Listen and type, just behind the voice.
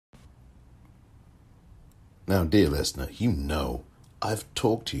Now, dear listener, you know I've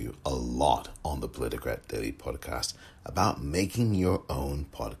talked to you a lot on the Politicrat Daily podcast about making your own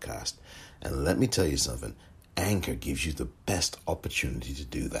podcast. And let me tell you something, Anchor gives you the best opportunity to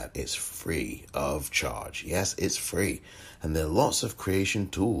do that. It's free of charge. Yes, it's free. And there are lots of creation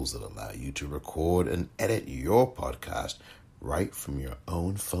tools that allow you to record and edit your podcast right from your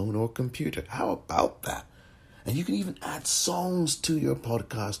own phone or computer. How about that? And you can even add songs to your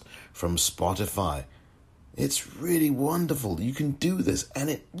podcast from Spotify. It's really wonderful. You can do this, and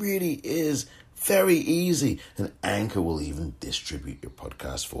it really is very easy. And Anchor will even distribute your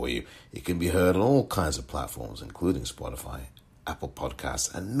podcast for you. It can be heard on all kinds of platforms, including Spotify, Apple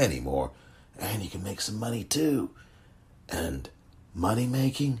Podcasts, and many more. And you can make some money too. And money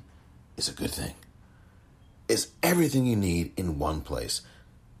making is a good thing. It's everything you need in one place.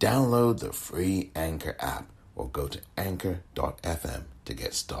 Download the free Anchor app or go to anchor.fm to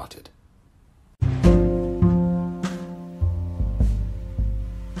get started.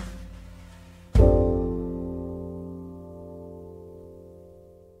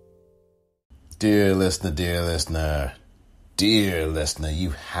 Dear listener, you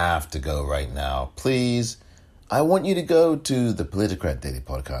have to go right now. Please, I want you to go to the Politicrat Daily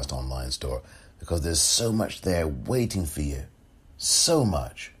Podcast online store because there's so much there waiting for you. So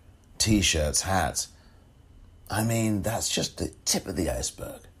much. T-shirts, hats. I mean, that's just the tip of the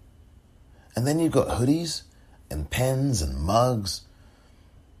iceberg. And then you've got hoodies and pens and mugs.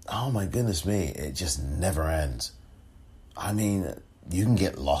 Oh my goodness me, it just never ends. I mean, you can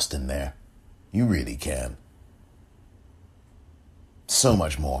get lost in there. You really can. So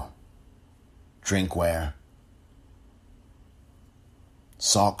much more. Drinkware.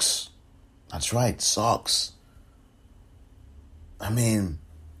 Socks. That's right, socks. I mean,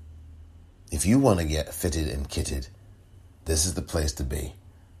 if you want to get fitted and kitted, this is the place to be.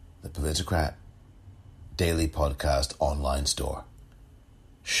 The Politicrat Daily Podcast online store.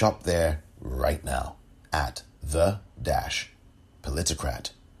 Shop there right now at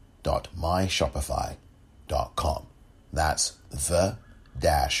the-politicrat.myshopify.com. That's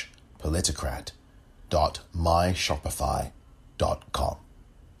the-politicrat.myshopify.com.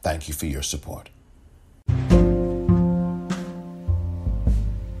 Thank you for your support.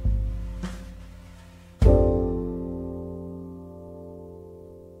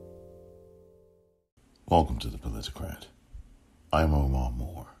 Welcome to the Politicrat. I'm Omar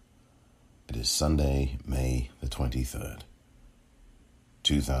Moore. It is Sunday, May the 23rd,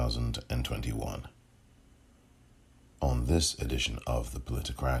 2021. On this edition of the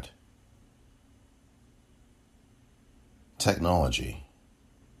Politicrat, technology,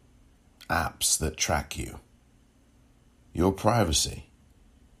 apps that track you, your privacy.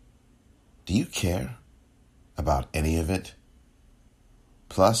 Do you care about any of it?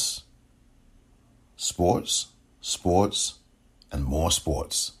 Plus, sports, and more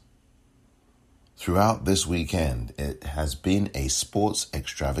sports. Throughout this weekend, it has been a sports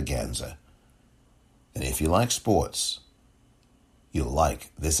extravaganza. And if you like sports, you'll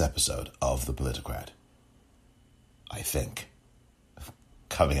like this episode of The Politicrat. I think.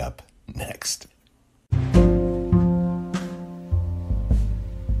 Coming up next.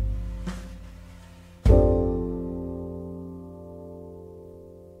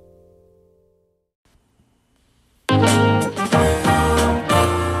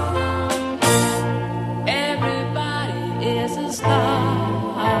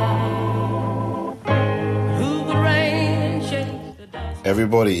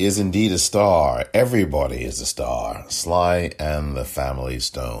 Everybody is indeed a star. Everybody is a star. Sly and the Family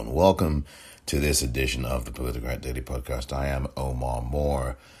Stone. Welcome to this edition of the Politicrat Daily Podcast. I am Omar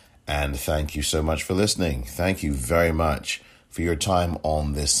Moore, and thank you so much for listening. Thank you very much for your time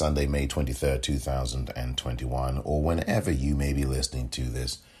on this Sunday, May 23rd, 2021, or whenever you may be listening to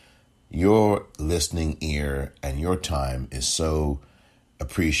this. Your listening ear and your time is so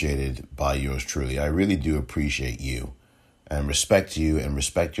appreciated by yours truly. I really do appreciate you. And respect you and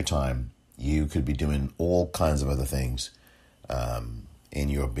respect your time. You could be doing all kinds of other things in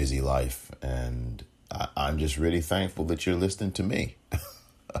your busy life. And I'm just really thankful that you're listening to me.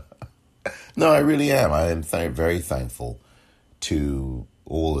 No, I really am. I am very thankful to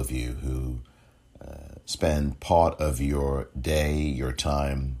all of you who spend part of your day, your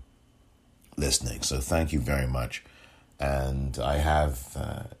time listening. So thank you very much. And I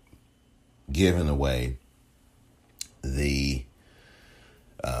have given away the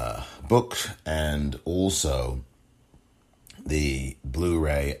book and also the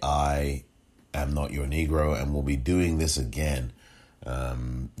Blu-ray I Am Not Your Negro, and we'll be doing this again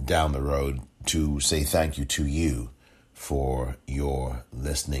down the road to say thank you to you for your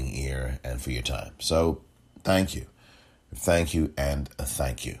listening ear and for your time. So Thank you. Thank you and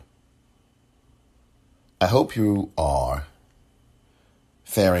thank you. I hope you are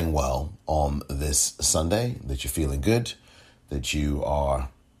faring well on this Sunday, that you're feeling good, that you are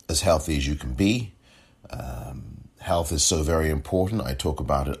as healthy as you can be. Health is so very important. I talk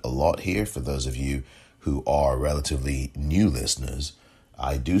about it a lot here. For those of you who are relatively new listeners,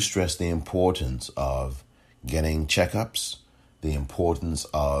 I do stress the importance of getting checkups, the importance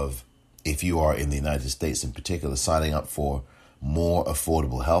of, if you are in the United States in particular, signing up for more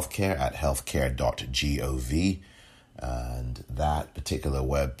affordable healthcare at healthcare.gov. And that particular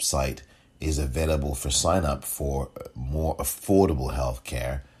website is available for sign up for more affordable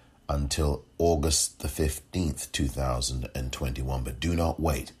healthcare until August the 15th, 2021. But do not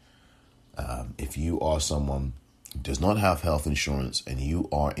wait. If you are someone who does not have health insurance and you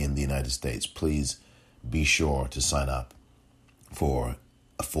are in the United States, please be sure to sign up for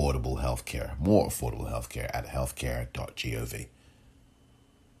affordable healthcare, more affordable healthcare at healthcare.gov.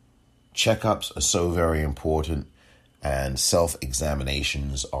 Checkups are so very important, and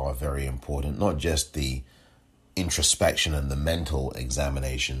self-examinations are very important, not just the introspection and the mental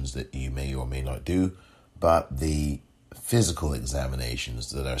examinations that you may or may not do, but the physical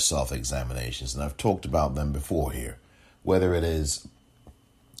examinations that are self-examinations. And I've talked about them before here. Whether it is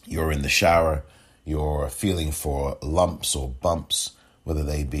you're in the shower, you're feeling for lumps or bumps, whether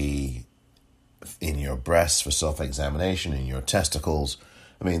they be in your breasts for self-examination, in your testicles.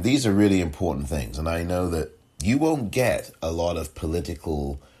 I mean, these are really important things. And I know that you won't get a lot of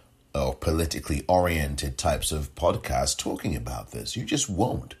political or politically oriented types of podcasts talking about this. You just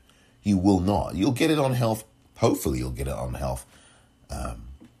won't. You will not. You'll get it on health. Hopefully you'll get it on health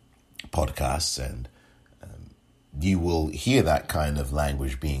podcasts, and you will hear that kind of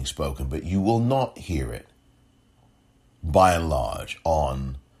language being spoken, but you will not hear it, by and large,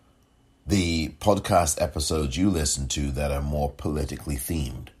 on the podcast episodes you listen to that are more politically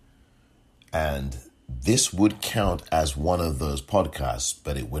themed. And this would count as one of those podcasts,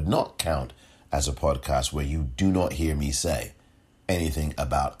 but it would not count as a podcast where you do not hear me say anything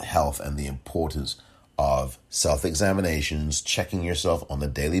about health and the importance of self-examinations, checking yourself on a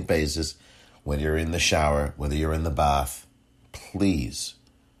daily basis, whether you're in the shower, whether you're in the bath. Please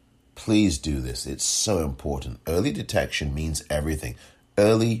do this. It's so important. Early detection means everything.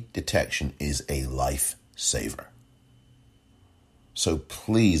 Early detection is a lifesaver. So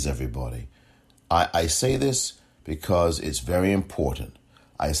please, everybody, I say this because it's very important.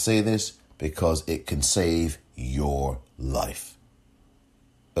 I say this because it can save your life.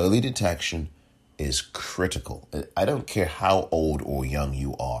 Early detection is critical. I don't care how old or young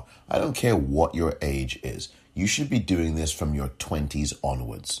you are. I don't care what your age is. You should be doing this from your 20s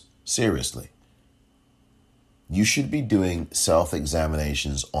onwards. Seriously. You should be doing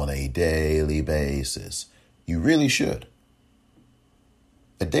self-examinations on a daily basis. You really should.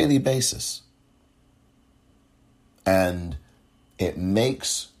 A daily basis. And it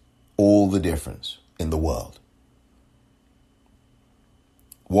makes all the difference in the world.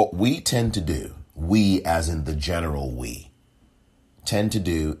 What we tend to do, we as in the general we, tend to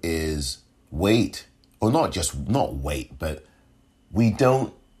do is wait, or not wait, but we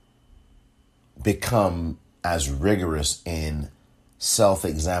don't become as rigorous in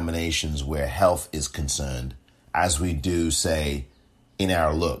self-examinations where health is concerned as we do, say, in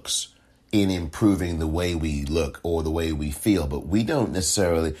our looks, in improving the way we look or the way we feel. But we don't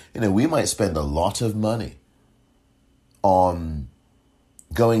necessarily, we might spend a lot of money on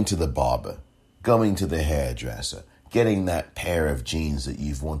going to the barber, going to the hairdresser, getting that pair of jeans that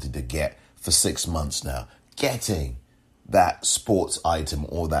you've wanted to get for 6 months now, getting that sports item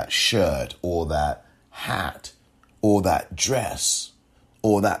or that shirt or that hat or that dress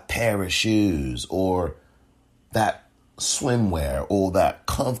or that pair of shoes or that swimwear or that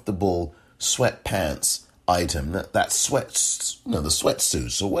comfortable sweatpants item, that the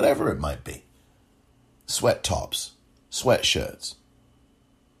sweatsuits or whatever it might be, sweat tops, sweatshirts,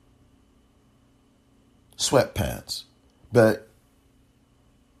 sweatpants. But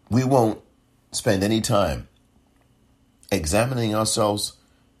we won't spend any time examining ourselves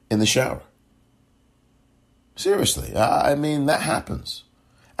in the shower. Seriously, I mean, that happens.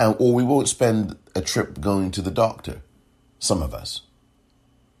 Or we won't spend a trip going to the doctor, some of us.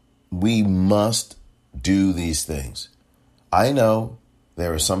 We must do these things. I know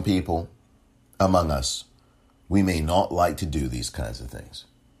there are some people among us, we may not like to do these kinds of things.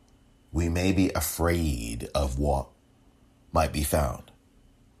 We may be afraid of what might be found.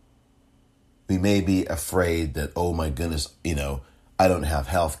 We may be afraid that, oh my goodness, I don't have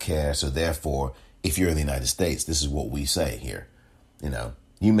health care, so therefore, if you're in the United States, this is what we say here.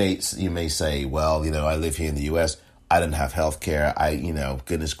 You may say, well, I live here in the US. I don't have health care.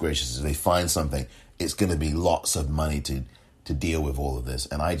 Goodness gracious, if they find something, it's going to be lots of money to deal with all of this.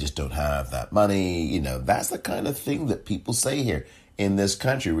 And I just don't have that money. That's the kind of thing that people say here in this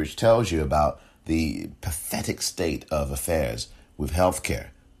country, which tells you about the pathetic state of affairs with healthcare.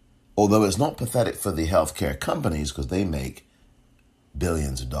 Although it's not pathetic for the healthcare companies because they make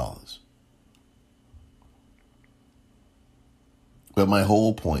billions of dollars. But my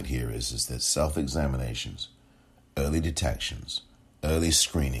whole point here is that self-examinations, early detections, early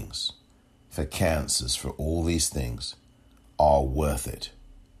screenings for cancers, for all these things are worth it.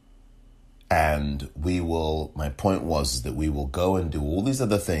 And my point was that we will go and do all these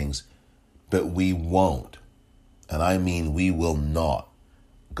other things, but we won't, and I mean we will not,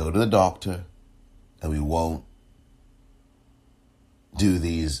 go to the doctor, and we won't do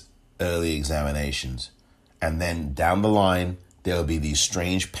these early examinations. And then down the line, there'll be these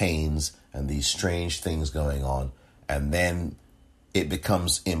strange pains and these strange things going on. And then it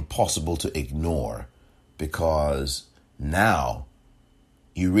becomes impossible to ignore because now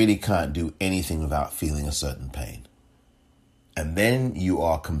you really can't do anything without feeling a certain pain. And then you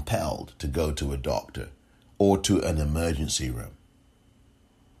are compelled to go to a doctor or to an emergency room.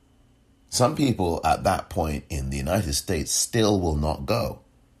 Some people at that point in the United States still will not go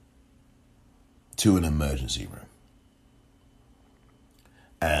to an emergency room.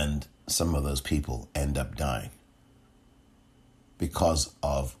 And some of those people end up dying because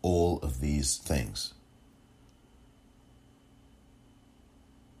of all of these things.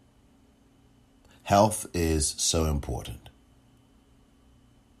 Health is so important.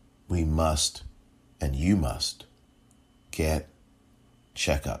 We must, and you must, get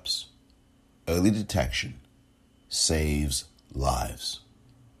checkups. Early detection saves lives.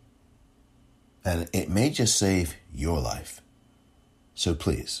 And it may just save your life. So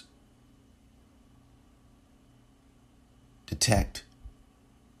please, detect,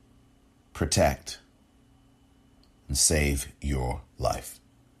 protect, and save your life.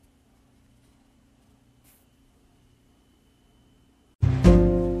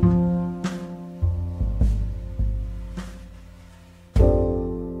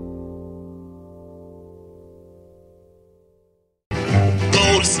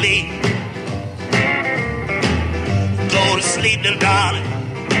 Go to sleep. Go to sleep, little darling.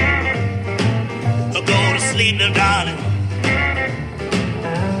 Go to sleep, little darling.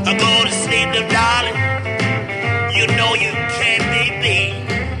 Go to sleep, little darling. You know you can't be beat.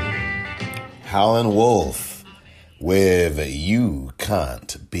 Howlin' Wolf with You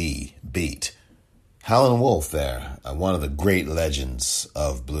Can't Be Beat. Howlin' Wolf there, one of the great legends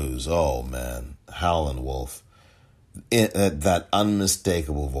of blues. Oh man, Howlin' Wolf. That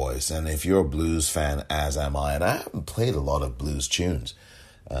unmistakable voice. And if you're a blues fan, as am I, and I haven't played a lot of blues tunes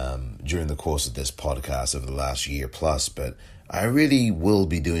during the course of this podcast over the last year plus, but I really will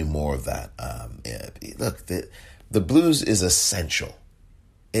be doing more of that. Look, the blues is essential.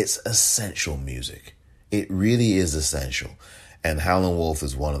 It's essential music. It really is essential. And Howlin' Wolf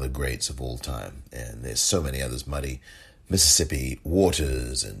is one of the greats of all time. And there's so many others, Muddy Mississippi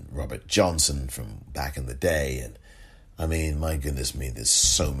Waters and Robert Johnson from back in the day. And I mean, my goodness me, there's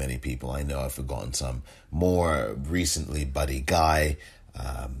so many people. I know I've forgotten some. More recently, Buddy Guy.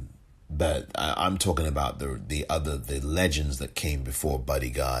 But I'm talking about the legends that came before Buddy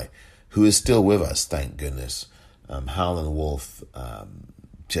Guy, who is still with us, thank goodness. Howlin' Wolf,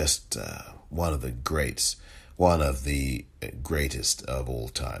 just one of the greats, one of the greatest of all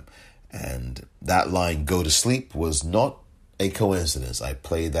time. And that line, "Go to sleep," was not a coincidence. I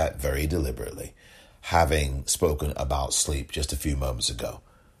played that very deliberately, having spoken about sleep just a few moments ago.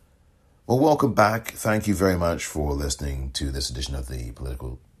 Well, welcome back. Thank you very much for listening to this edition of the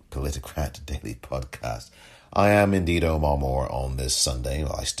Politicrat Daily Podcast. I am indeed Omar Moore on this Sunday.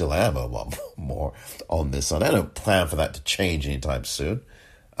 Well, I still am Omar Moore on this Sunday. I don't plan for that to change anytime soon.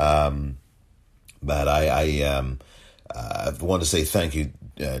 But I want to say thank you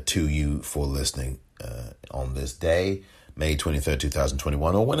to you for listening on this day, May 23rd,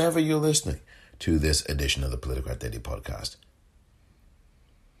 2021, or whenever you're listening to this edition of the Politicrat Daily Podcast.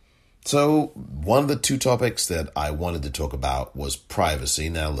 So one of the two topics that I wanted to talk about was privacy.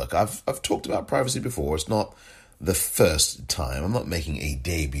 Now, look, I've talked about privacy before. It's not the first time. I'm not making a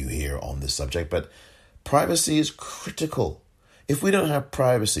debut here on this subject, but privacy is critical. If we don't have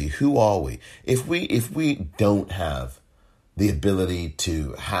privacy, who are we? If we don't have the ability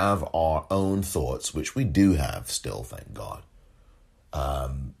to have our own thoughts, which we do have still, thank God.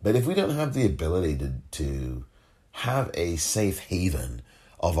 But if we don't have the ability to have a safe haven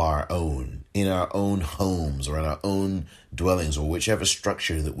of our own, in our own homes or in our own dwellings or whichever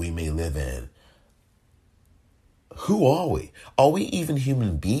structure that we may live in. Who are we? Are we even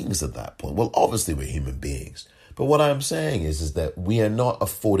human beings at that point? Well, obviously we're human beings. But what I'm saying is that we are not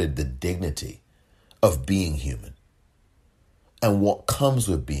afforded the dignity of being human and what comes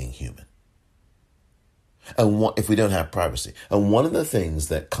with being human. And what if we don't have privacy? And one of the things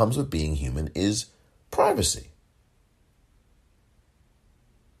that comes with being human is privacy.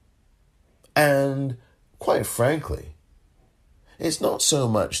 And quite frankly, it's not so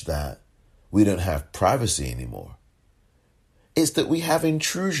much that we don't have privacy anymore. It's that we have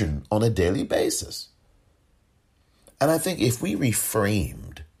intrusion on a daily basis. And I think if we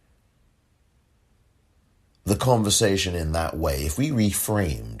reframed the conversation in that way, if we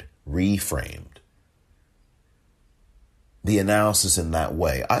reframed the analysis in that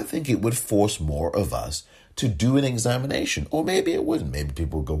way, I think it would force more of us to do an examination. Or maybe it wouldn't. Maybe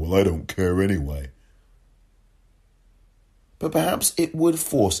people would go, well, I don't care anyway. But perhaps it would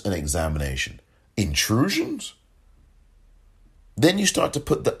force an examination. Intrusions? Then you start to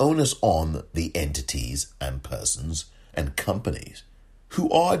put the onus on the entities and persons and companies who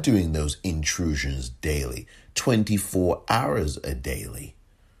are doing those intrusions daily, 24 hours a daily,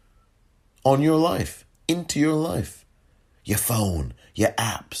 on your life, into your life, your phone, your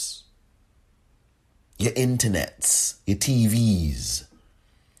apps, your internets, your TVs,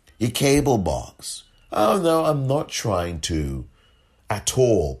 your cable box. Oh no, I'm not trying to at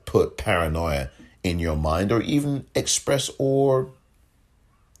all put paranoia in your mind or even express or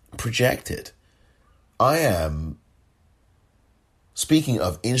project it. I am speaking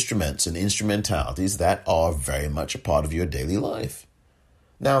of instruments and instrumentalities that are very much a part of your daily life.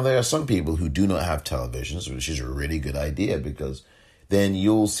 Now, there are some people who do not have televisions, which is a really good idea because then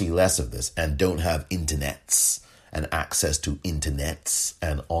you'll see less of this and don't have internets and access to internets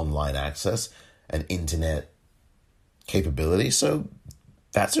and online access and internet capability. So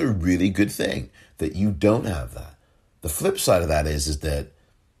that's a really good thing that you don't have that. The flip side of that is that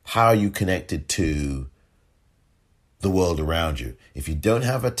how are you connected to the world around you? If you don't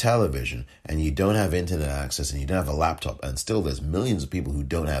have a television and you don't have internet access and you don't have a laptop, and still there's millions of people who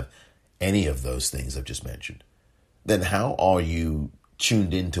don't have any of those things I've just mentioned, then how are you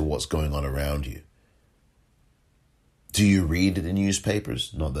tuned into what's going on around you? Do you read the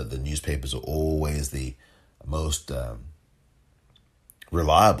newspapers? Not that the newspapers are always the most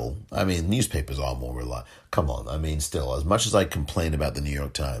reliable. I mean, newspapers are more reliable. Come on, I mean, still, as much as I complain about the New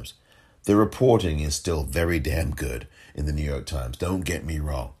York Times, the reporting is still very damn good in the New York Times. Don't get me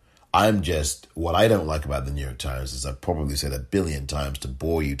wrong. What I don't like about the New York Times, as I've probably said 1 billion times to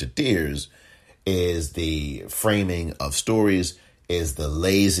bore you to tears, is the framing of stories, is the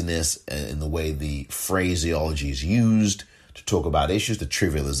laziness in the way the phraseology is used to talk about issues, the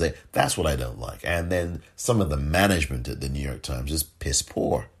trivialization. That's what I don't like. And then some of the management at the New York Times is piss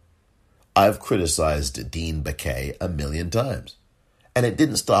poor. I've criticized Dean Baquet 1 million times. And it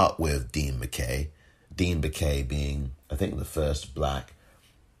didn't start with Dean Baquet. Dean Baquet being, I think, the first black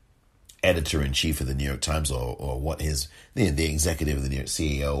editor-in-chief of the New York Times, or what the executive of the New York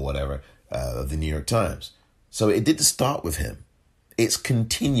CEO or whatever of the New York Times. So it didn't start with him. It's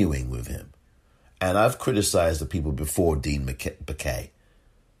continuing with him. And I've criticized the people before Dean Baquet.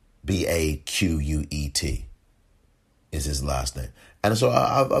 Baquet is his last name. And so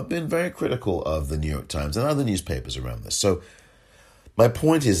I've been very critical of the New York Times and other newspapers around this. So my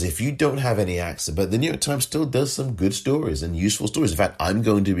point is, if you don't have any access, but the New York Times still does some good stories and useful stories. In fact, I'm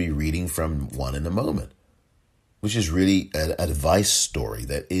going to be reading from one in a moment, which is really an advice story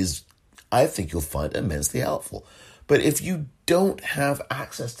that is, I think you'll find immensely helpful. But if you don't have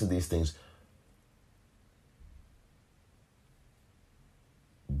access to these things,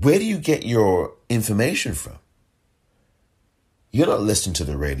 where do you get your information from? You're not listening to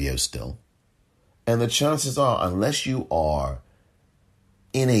the radio still. And the chances are, unless you are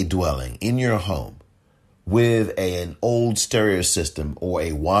in a dwelling, in your home, with an old stereo system or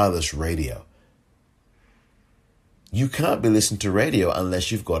a wireless radio, you can't be listening to radio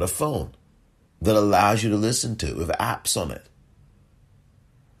unless you've got a phone that allows you to listen to with apps on it.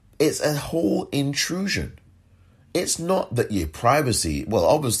 It's a whole intrusion. It's not that your privacy, well,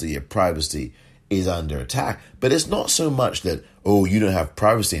 obviously your privacy is under attack, but it's not so much that, oh, you don't have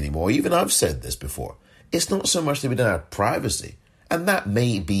privacy anymore. Even I've said this before. It's not so much that we don't have privacy. And that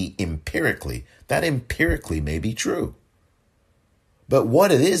may be empirically may be true. But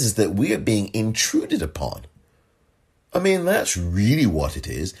what it is that we are being intruded upon. I mean, that's really what it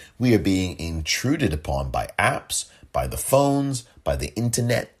is. We are being intruded upon by apps, by the phones, by the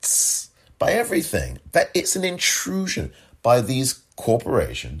internets, by everything. That it's an intrusion by these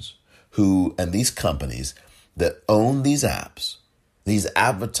corporations and these companies that own these apps, these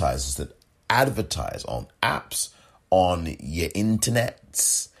advertisers that advertise on apps, on your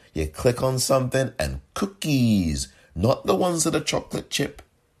internets. You click on something and cookies, not the ones that are chocolate chip,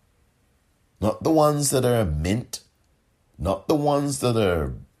 not the ones that are mint, not the ones that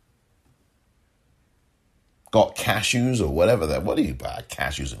are got cashews or whatever. What do you buy?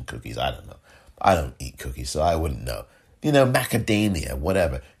 Cashews and cookies? I don't know. I don't eat cookies, so I wouldn't know. Macadamia,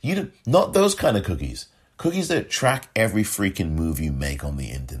 whatever. Not those kind of cookies. Cookies that track every freaking move you make on the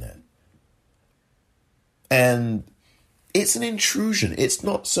internet. And it's an intrusion. It's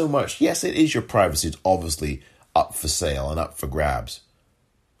not so much, yes, it is your privacy. It's obviously up for sale and up for grabs,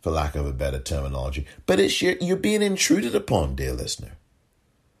 for lack of a better terminology. But you're being intruded upon, dear listener.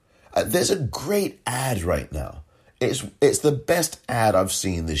 There's a great ad right now. It's the best ad I've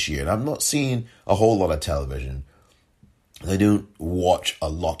seen this year. And I'm not seeing a whole lot of television. I don't watch a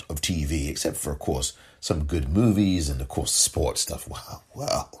lot of TV, except for, of course, some good movies and, of course, sports stuff.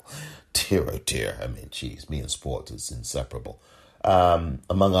 Wow. Dear, oh dear. I mean, geez, me and sports is inseparable.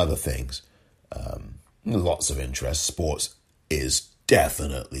 Among other things, lots of interest. Sports is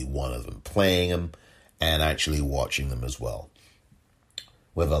definitely one of them. Playing them and actually watching them as well,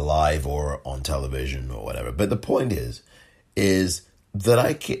 whether live or on television or whatever. But the point is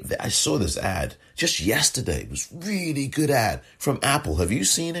that I saw this ad just yesterday. It was really good ad from Apple. Have you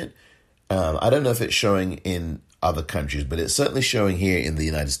seen it? I don't know if it's showing in other countries, but it's certainly showing here in the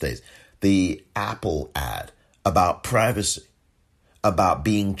United States. The Apple ad about privacy, about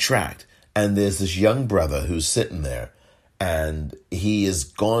being tracked. And there's this young brother who's sitting there, and he has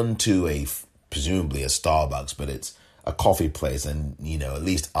gone to presumably a Starbucks, but it's a coffee place. And, at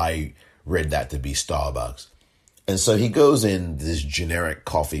least I read that to be Starbucks. And so he goes in this generic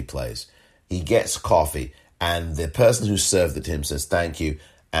coffee place. He gets coffee, and the person who served it to him says, "Thank you.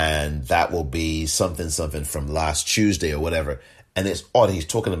 And that will be something from last Tuesday," or whatever. And it's odd. He's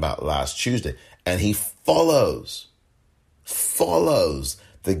talking about last Tuesday. And he follows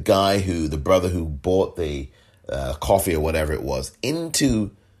the brother who bought the coffee or whatever it was,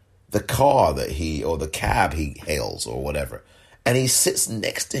 into the car or the cab he hails or whatever. And he sits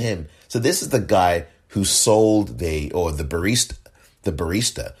next to him. So this is the guy who sold the barista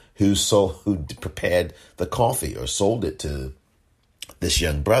who prepared the coffee or sold it to this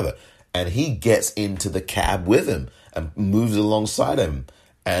young brother. And he gets into the cab with him and moves alongside him.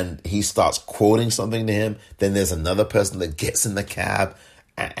 And he starts quoting something to him. Then there's another person that gets in the cab.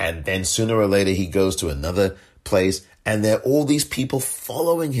 And then sooner or later he goes to another place. And there are all these people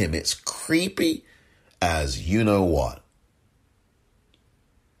following him. It's creepy as you know what.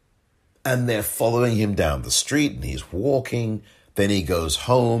 And they're following him down the street, and he's walking. Then he goes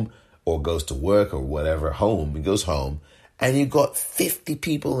home or goes to work or whatever. He goes home. And you've got 50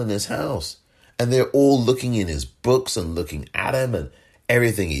 people in his house. And they're all looking in his books and looking at him and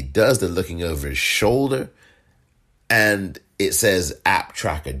everything he does. They're looking over his shoulder. And it says, "App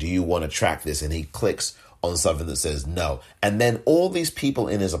tracker, do you want to track this?" And he clicks on something that says no. And then all these people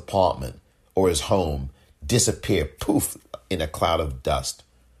in his apartment or his home disappear, poof, in a cloud of dust.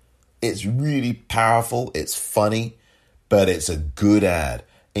 It's really powerful. It's funny, but it's a good ad,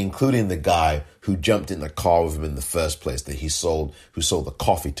 including the guy who jumped in the car with him in the first place who sold the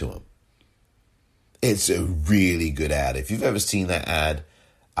coffee to him. It's a really good ad. If you've ever seen that ad,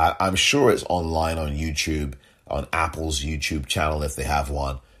 I'm sure it's online on YouTube, on Apple's YouTube channel if they have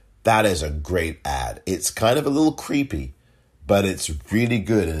one. That is a great ad. It's kind of a little creepy, but it's really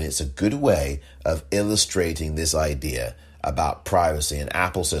good, and it's a good way of illustrating this idea about privacy. And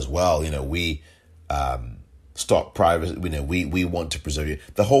Apple says, well, we stop privacy. We want to preserve you.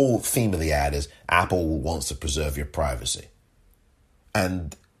 The whole theme of the ad is Apple wants to preserve your privacy.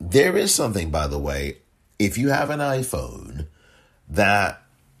 And there is something, by the way, if you have an iPhone, that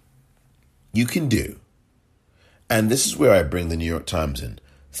you can do. And this is where I bring the New York Times in.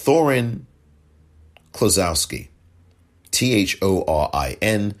 Thorin Klosowski,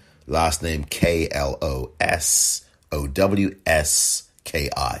 Thorin, last name Klosowski.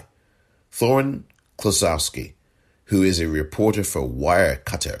 Thorin Klosowski, who is a reporter for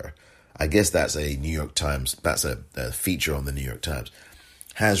Wirecutter. I guess that's a New York Times, that's a feature on the New York Times,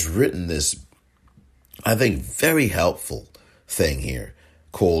 has written this, I think, very helpful thing here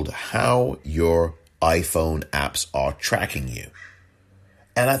called How Your iPhone Apps Are Tracking You.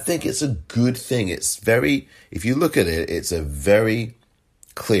 And I think it's a good thing. It's very, if you look at it, it's a very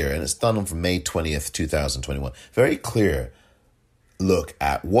clear, and it's done on from May 20th, 2021, very clear look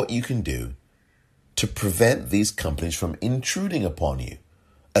at what you can do to prevent these companies from intruding upon you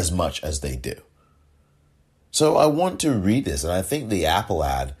as much as they do. So I want to read this, and I think the Apple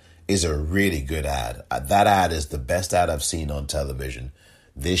ad is a really good ad. That ad is the best ad I've seen on television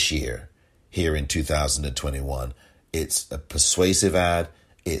this year, here in 2021. It's a persuasive ad.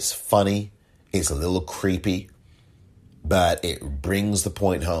 It's funny. It's a little creepy, but it brings the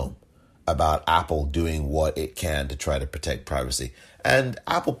point home about Apple doing what it can to try to protect privacy. And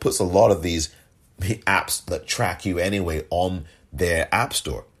Apple puts a lot of these apps that track you anyway on their app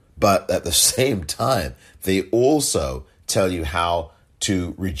store. But at the same time, they also tell you how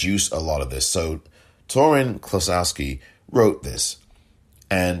to reduce a lot of this. So Torin Klosowski wrote this,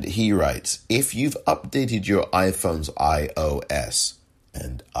 and he writes, if you've updated your iPhone's iOS,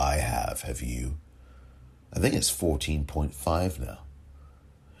 and I have you? I think it's 14.5 now.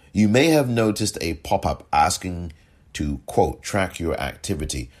 You may have noticed a pop-up asking to, quote, track your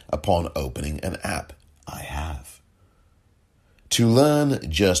activity upon opening an app. I have. To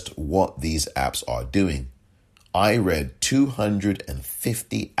learn just what these apps are doing, I read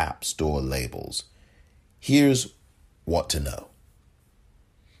 250 App Store labels. Here's what to know.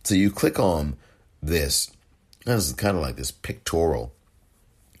 So you click on this. This is kind of like this pictorial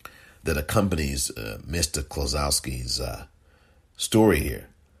that accompanies Mr. Klosowski's story here.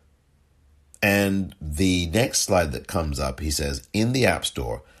 And the next slide that comes up, he says, in the App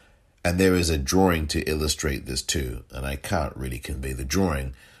Store, and there is a drawing to illustrate this too, and I can't really convey the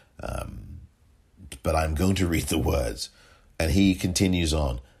drawing, but I'm going to read the words. And he continues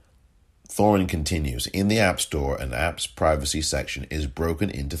on. Thorin continues, in the App Store, an app's privacy section is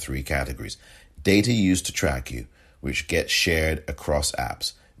broken into 3 categories. Data used to track you, which gets shared across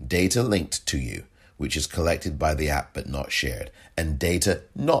apps. Data linked to you, which is collected by the app but not shared. And data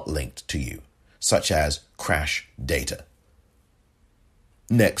not linked to you, such as crash data.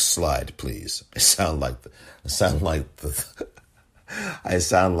 Next slide, please. I sound like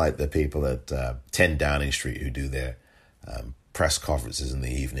the people at 10 Downing Street who do their press conferences in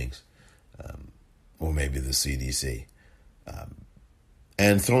the evenings, or maybe the CDC.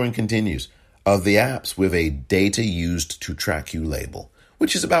 And Thorin continues, of the apps with a data used to track you label,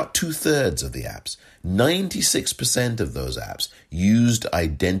 which is about 2/3 of the apps, 96% of those apps used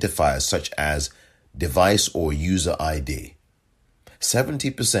identifiers such as device or user ID.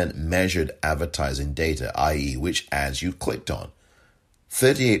 70% measured advertising data, i.e. which ads you clicked on.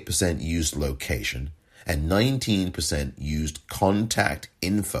 38% used location, and 19% used contact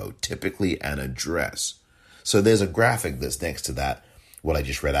info, typically an address. So there's a graphic that's next to that, what I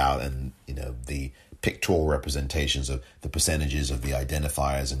just read out, and the pictorial representations of the percentages of the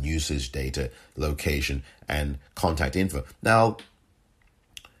identifiers and usage data, location, and contact info. Now,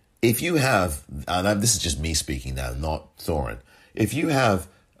 if you have, and this is just me speaking now, not Thorin, if you have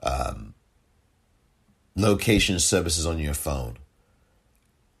location services on your phone,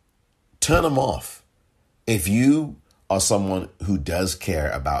 turn them off. If you are someone who does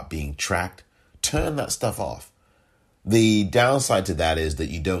care about being tracked, turn that stuff off. The downside to that is that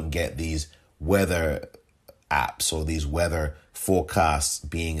you don't get these weather apps or these weather forecasts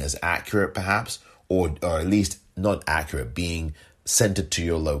being as accurate perhaps, or at least not accurate, being centered to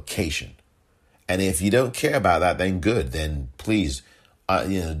your location. And if you don't care about that, then good. Then please,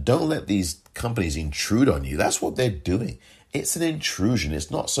 don't let these companies intrude on you. That's what they're doing. It's an intrusion.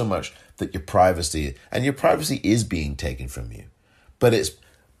 It's not so much that your privacy is being taken from you, but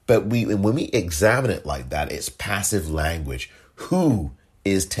when we examine it like that, it's passive language. Who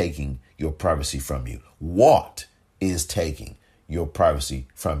is taking your privacy from you? What is taking your privacy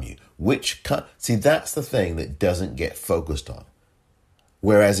from you? See, that's the thing that doesn't get focused on.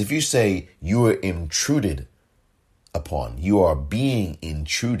 Whereas if you say you are intruded upon, you are being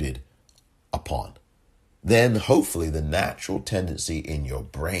intruded upon, then hopefully the natural tendency in your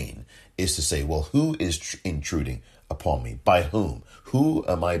brain is to say, well, who is intruding upon me? By whom? Who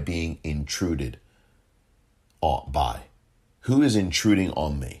am I being intruded by? Who is intruding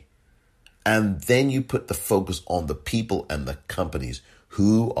on me? And then you put the focus on the people and the companies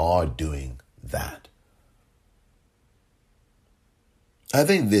who are doing that. I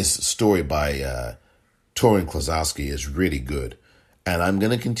think this story by Thorin Klosowski is really good. And I'm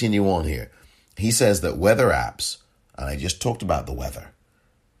going to continue on here. He says that weather apps, and I just talked about the weather,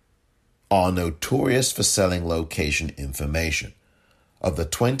 are notorious for selling location information. Of the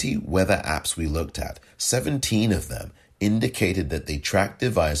 20 weather apps we looked at, 17 of them indicated that they track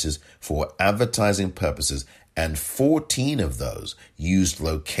devices for advertising purposes, and 14 of those used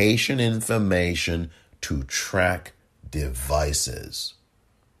location information to track devices.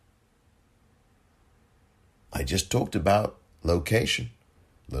 I just talked about location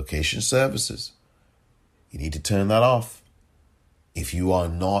services. You need to turn that off. If you are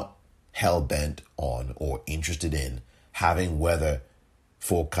not hell-bent on or interested in having weather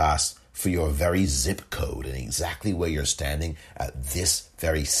forecasts for your very zip code and exactly where you're standing at this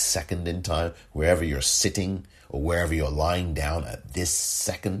very second in time, wherever you're sitting or wherever you're lying down at this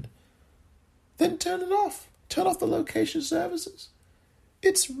second, then turn it off. Turn off the location services.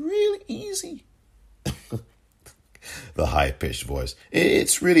 It's really easy. The high-pitched voice.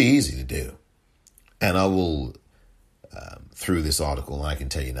 It's really easy to do. And I will, through this article, and I can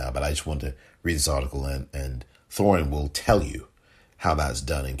tell you now, but I just want to read this article and Thorin will tell you how that's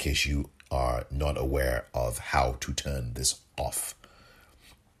done in case you are not aware of how to turn this off.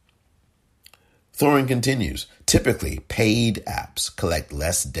 Thorin continues, typically paid apps collect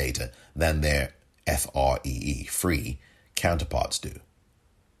less data than their free counterparts do.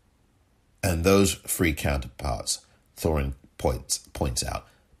 And those free counterparts, Thorin points out,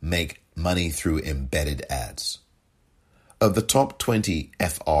 make money through embedded ads. Of the top 20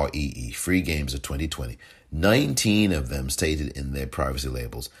 free games of 2020, 19 of them stated in their privacy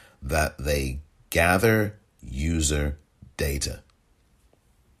labels that they gather user data.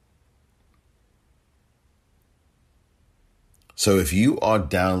 So if you are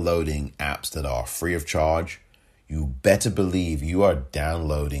downloading apps that are free of charge, you better believe you are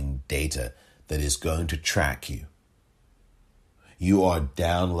downloading data that is going to track you. You are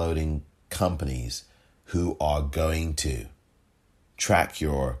downloading companies who are going to track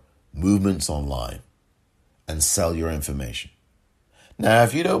your movements online and sell your information. Now,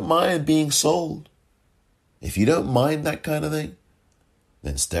 if you don't mind being sold, if you don't mind that kind of thing,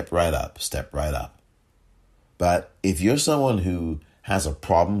 then step right up. But if you're someone who has a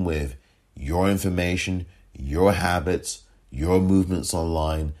problem with your information, your habits, your movements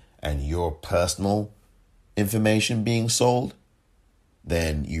online, and your personal information being sold,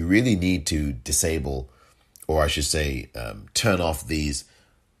 then you really need to disable, or I should say, turn off these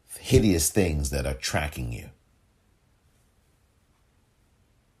hideous things that are tracking you.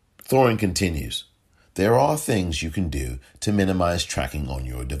 Thorin continues, there are things you can do to minimize tracking on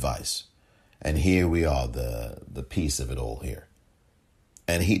your device. And here we are, the piece of it all here.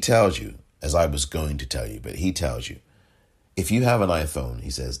 And he tells you, as I was going to tell you, but he tells you, if you have an iPhone,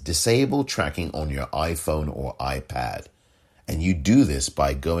 he says, disable tracking on your iPhone or iPad. And you do this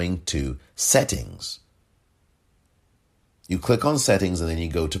by going to settings. You click on settings and then you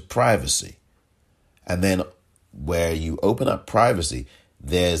go to privacy. And then where you open up privacy,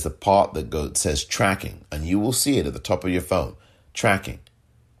 there's the part that says tracking. And you will see it at the top of your phone, tracking.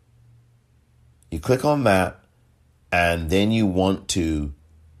 You click on that and then you want to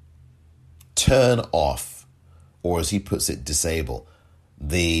turn off, or as he puts it, disable,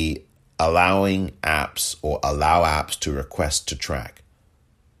 the allowing apps or allow apps to request to track.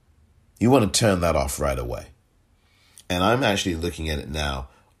 You want to turn that off right away. And I'm actually looking at it now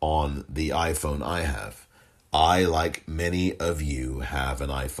on the iPhone I have. I, like many of you, have an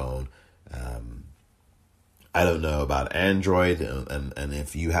iPhone. I don't know about Android, and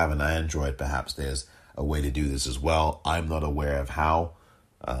if you have an Android, perhaps there's a way to do this as well. I'm not aware of how.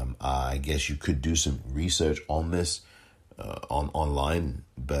 I guess you could do some research on this online,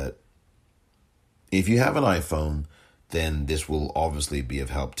 but if you have an iPhone, then this will obviously be of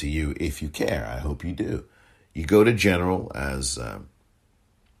help to you if you care. I hope you do. You go to General as, I'm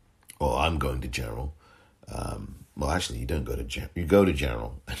going to General. Actually, you don't go to General. You go to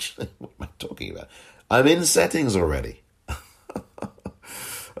General. Actually, what am I talking about? I'm in settings already.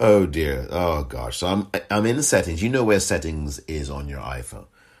 Oh dear. Oh gosh. So I'm in settings. You know where settings is on your iPhone.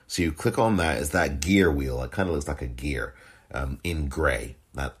 So you click on that. It's that gear wheel. It kind of looks like a gear in gray.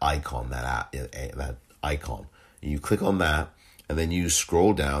 That icon, that icon. And you click on that, and then you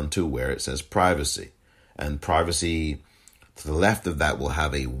scroll down to where it says privacy. And privacy, to the left of that, will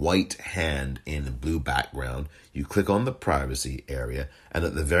have a white hand in a blue background. You click on the privacy area, and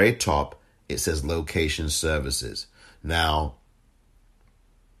at the very top, it says location services. Now,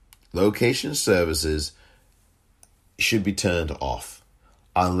 location services should be turned off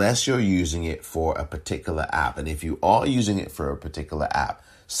unless you're using it for a particular app. And if you are using it for a particular app,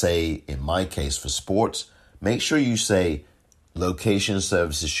 say in my case for sports, make sure you say location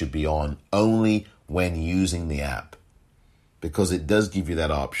services should be on only when using the app, because it does give you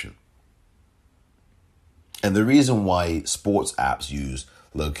that option. And the reason why sports apps use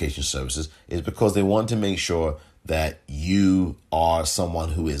location services is because they want to make sure that you are someone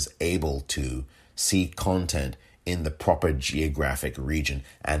who is able to see content in the proper geographic region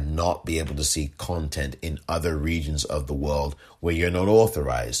and not be able to see content in other regions of the world where you're not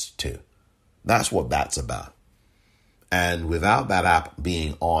authorized to. That's what that's about. And without that app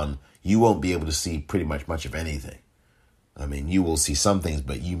being on, you won't be able to see pretty much of anything. I mean, you will see some things,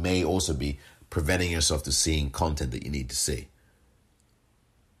 but you may also be preventing yourself to seeing content that you need to see.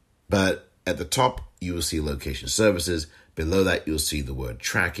 But at the top, you will see location services. Below that, you'll see the word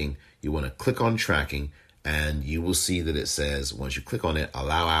tracking. You want to click on tracking, and you will see that it says, once you click on it,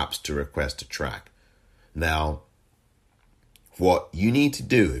 allow apps to request to track. Now, what you need to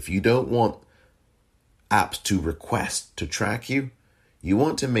do, if you don't want apps to request to track you, you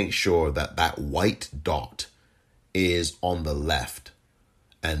want to make sure that that white dot is on the left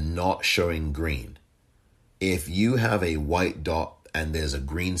and not showing green. If you have a white dot and there's a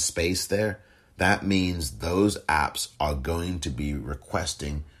green space there, that means those apps are going to be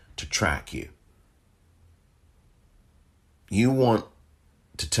requesting to track you. You want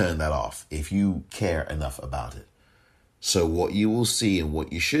to turn that off if you care enough about it. So what you will see and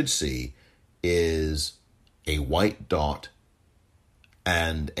what you should see is a white dot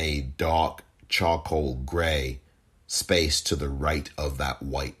and a dark charcoal gray space to the right of that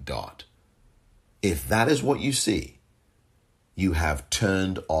white dot. If that is what you see, you have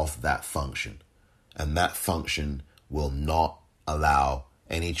turned off that function, and that function will not allow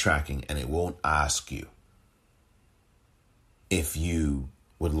any tracking, and it won't ask you if you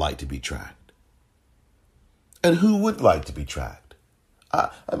would like to be tracked. And who would like to be tracked?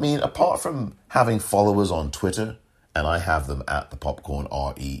 I mean, apart from having followers on Twitter, and I have them at the Popcorn,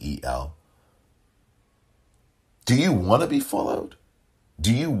 REEL, do you want to be followed?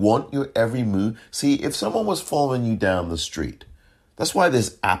 Do you want your every move? See, if someone was following you down the street, that's why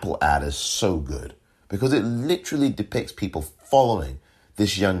this Apple ad is so good, because it literally depicts people following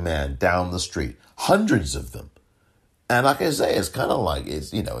this young man down the street, hundreds of them. And like I say, it's kind of like,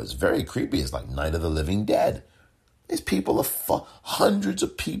 it's very creepy. It's like Night of the Living Dead. These people are hundreds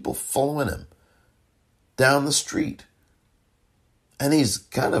of people following him down the street. And he's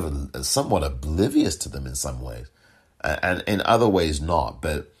kind of somewhat oblivious to them in some ways, and in other ways not.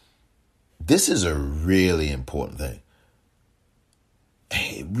 But this is a really important thing.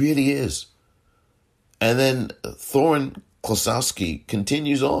 It really is. And then Thorin Klosowski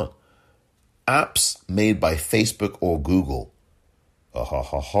continues on. Apps made by Facebook or Google.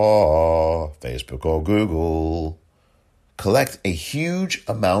 Facebook or Google. Collect a huge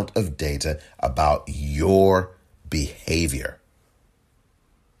amount of data about your behavior.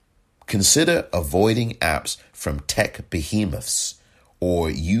 Consider avoiding apps from tech behemoths or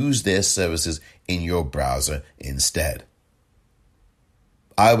use their services in your browser instead.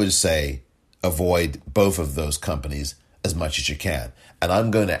 I would say avoid both of those companies as much as you can. And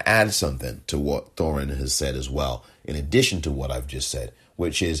I'm going to add something to what Thorin has said as well, in addition to what I've just said,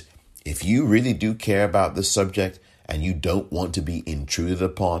 which is if you really do care about this subject and you don't want to be intruded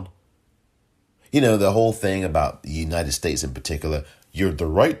upon, the whole thing about the United States in particular, you're the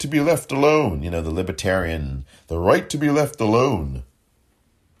right to be left alone, the libertarian, the right to be left alone,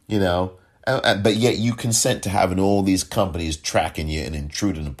 but yet you consent to having all these companies tracking you and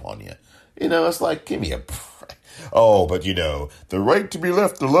intruding upon you. It's like, give me a break. Oh, but the right to be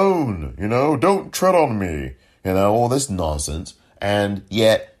left alone, don't tread on me, all this nonsense. And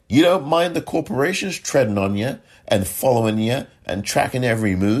yet you don't mind the corporations treading on you and following you and tracking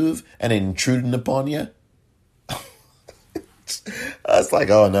every move and intruding upon you. It's like,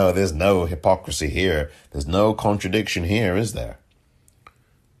 oh no, there's no hypocrisy here. There's no contradiction here, is there?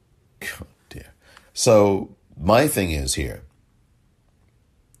 God dear. So my thing is here,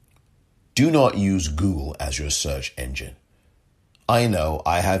 do not use Google as your search engine. I know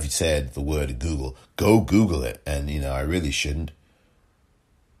I have said the word Google. Go Google it. And, I really shouldn't.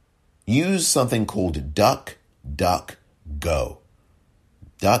 Use something called DuckDuckGo.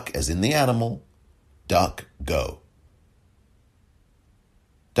 Duck as in the animal, DuckGo.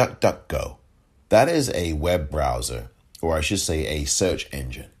 DuckDuckGo. That is a web browser, or I should say a search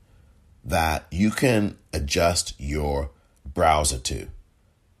engine, that you can adjust your browser to.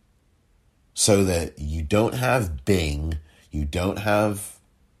 So that you don't have Bing, you don't have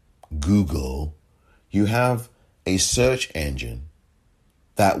Google, you have a search engine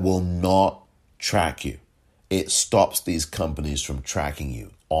that will not track you. It stops these companies from tracking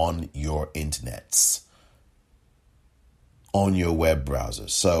you on your internets, on your web browser.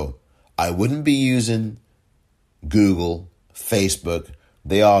 So I wouldn't be using Google, Facebook.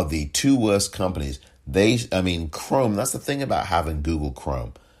 They are the two worst companies. Chrome, that's the thing about having Google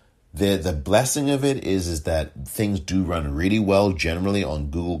Chrome. The blessing of it is that things do run really well generally on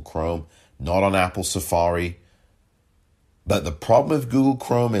Google Chrome, not on Apple Safari. But the problem with Google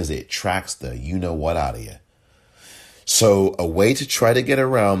Chrome is it tracks the you-know-what out of you. So a way to try to get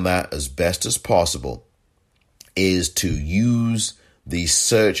around that as best as possible is to use the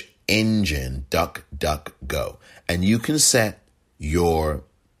search engine DuckDuckGo. And you can set your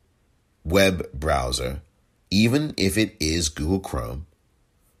web browser, even if it is Google Chrome,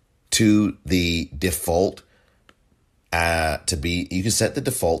 to the default you can set the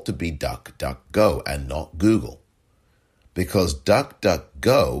default to be DuckDuckGo and not Google. Because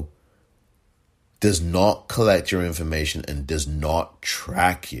DuckDuckGo does not collect your information and does not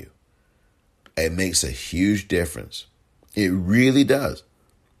track you. It makes a huge difference. It really does.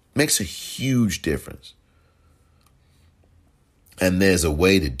 Makes a huge difference. And there's a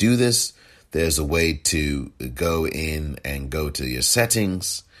way to do this. There's a way to go in and go to your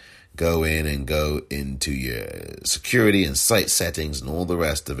settings, go in and go into your security and site settings and all the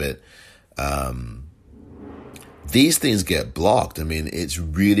rest of it. These things get blocked. I mean, it's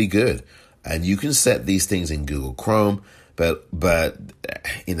really good. And you can set these things in Google Chrome, but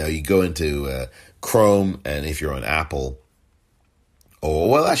you go into Chrome, and if you're on Apple,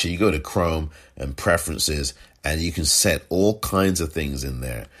 you go to Chrome and Preferences, and you can set all kinds of things in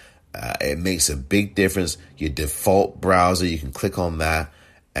there. It makes a big difference. Your default browser, you can click on that,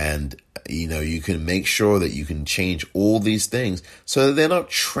 and you can make sure that you can change all these things so that they're not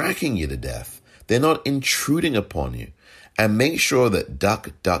tracking you to death. They're not intruding upon you. And make sure that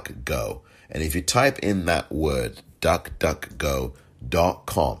DuckDuckGo, and if you type in that word,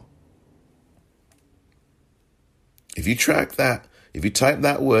 duckduckgo.com, if you type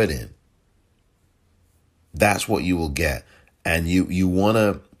that word in, that's what you will get. And you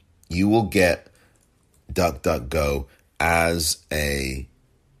will get DuckDuckGo as a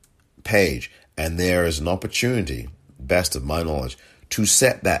page. And there is an opportunity, best of my knowledge, to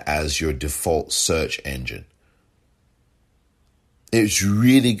set that as your default search engine. It's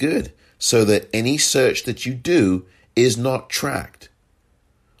really good, so that any search that you do is not tracked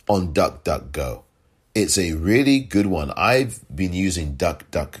on DuckDuckGo. It's a really good one. I've been using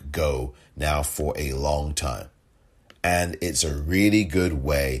DuckDuckGo now for a long time. And it's a really good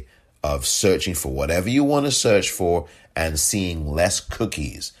way of searching for whatever you want to search for and seeing less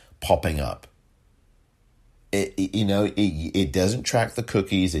cookies popping up. It doesn't track the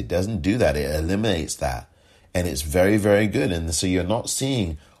cookies. It doesn't do that. It eliminates that. And it's very, very good. And so you're not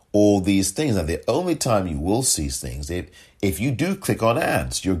seeing all these things. Now, the only time you will see things, if you do click on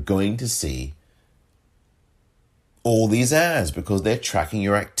ads, you're going to see all these ads because they're tracking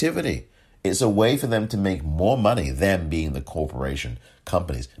your activity. It's a way for them to make more money, them being the corporation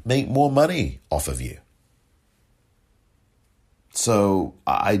companies, make more money off of you. So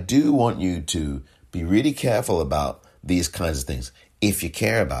I do want you to be really careful about these kinds of things if you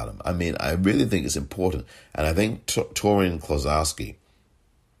care about them. I mean, I really think it's important. And I think Torian Klosowski,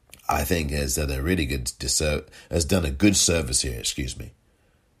 I think, has done a really good service here,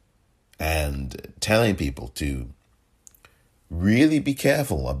 and telling people to really be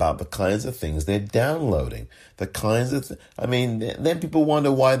careful about the kinds of things they're downloading. Then people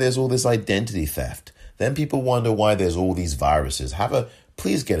wonder why there's all this identity theft. Then people wonder why there's all these viruses.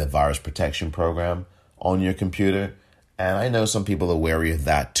 Please get a virus protection program on your computer. And I know some people are wary of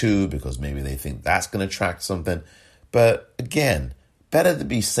that too, because maybe they think that's going to track something. But again, better to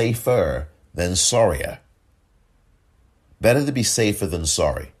be safer than sorrier. Better to be safer than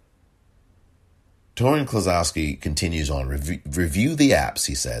sorry. Torian Klosowski continues on. Review the apps,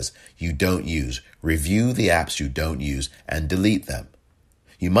 he says, you don't use. Review the apps you don't use and delete them.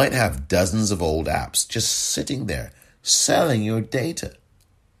 You might have dozens of old apps just sitting there, selling your data.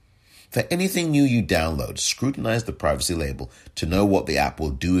 For anything new you download, scrutinize the privacy label to know what the app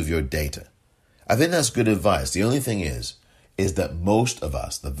will do with your data. I think that's good advice. The only thing is that most of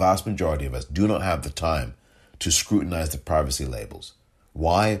us, the vast majority of us, do not have the time to scrutinize the privacy labels.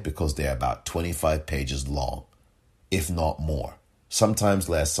 Why? Because they're about 25 pages long, if not more. Sometimes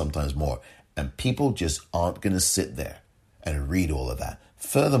less, sometimes more. And people just aren't going to sit there and read all of that.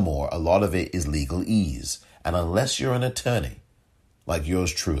 Furthermore, a lot of it is legalese. And unless you're an attorney, like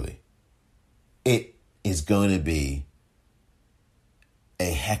yours truly, it is going to be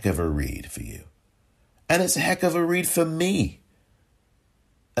a heck of a read for you. And it's a heck of a read for me.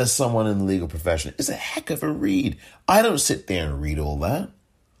 As someone in the legal profession, it's a heck of a read. I don't sit there and read all that.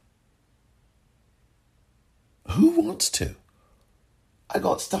 Who wants to? I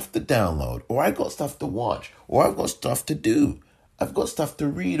got stuff to download, or I got stuff to watch, or I've got stuff to do. I've got stuff to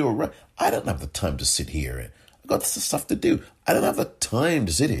read or write. I don't have the time to sit here. I've got stuff to do. I don't have the time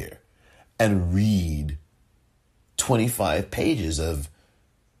to sit here and read 25 pages of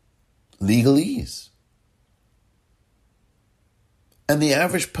legalese. And the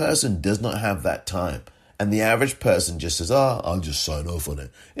average person does not have that time. And the average person just says, I'll just sign off on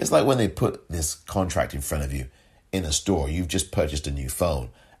it. It's like when they put this contract in front of you in a store. You've just purchased a new phone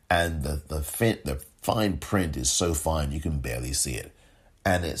and the fine print is so fine you can barely see it.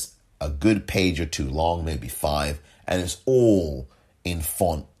 And it's a good page or two long, maybe 5, and it's all in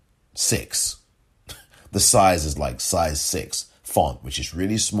font 6. The size is like size 6 font, which is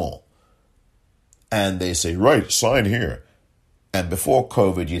really small. And they say, right, sign here. And before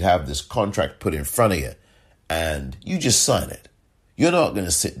COVID, you'd have this contract put in front of you, and you just sign it. You're not going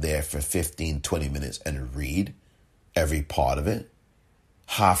to sit there for 15, 20 minutes and read every part of it.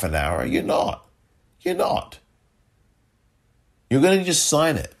 Half an hour. You're not. You're not. You're going to just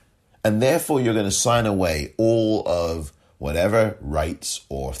sign it. And therefore, you're going to sign away all of whatever rights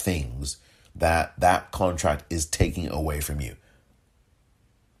or things that that contract is taking away from you.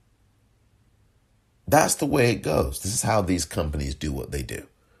 That's the way it goes. This is how these companies do what they do.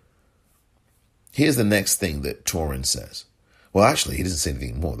 Here's the next thing that Torin says. Well, actually, he doesn't say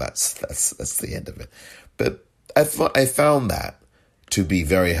anything more. That's the end of it. But I found that to be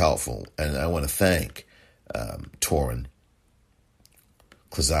very helpful, and I want to thank Torin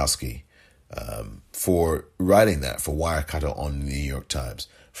Klazowski for writing that for Wirecutter on the New York Times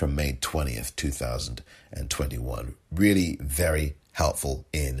from May 20th, 2021. Really very helpful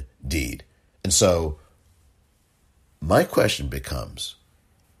indeed. And so my question becomes,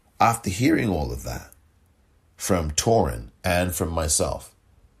 after hearing all of that from Torin and from myself,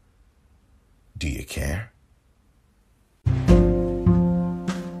 do you care?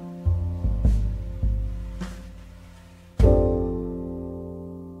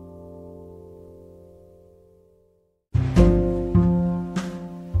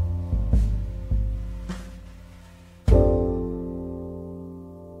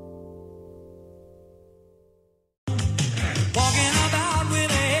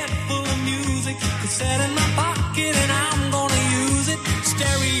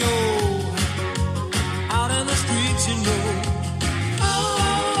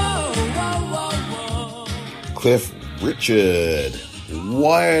 Cliff Richard,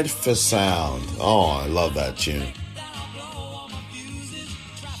 Wired for Sound. Oh, I love that tune.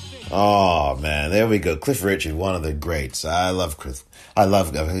 Oh, man, there we go. Cliff Richard, one of the greats. I love Cliff.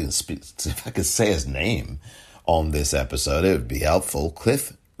 If I could say his name on this episode, it would be helpful.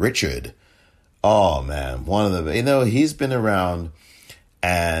 Cliff Richard. Oh, man, one of the, he's been around,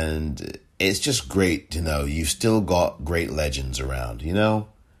 and it's just great to know you've still got great legends around,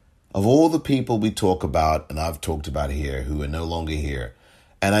 Of all the people we talk about, and I've talked about here, who are no longer here,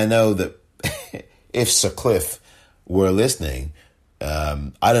 and I know that if Sir Cliff were listening,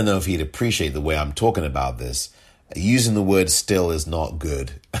 I don't know if he'd appreciate the way I'm talking about this. Using the word still is not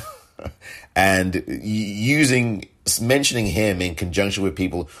good. And mentioning him in conjunction with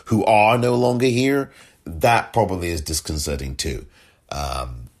people who are no longer here, that probably is disconcerting too. I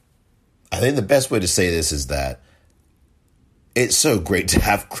think the best way to say this is that it's so great to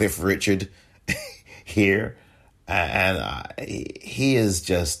have Cliff Richard here. And he has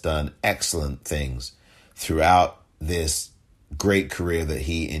just done excellent things throughout this great career that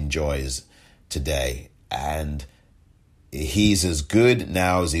he enjoys today. And he's as good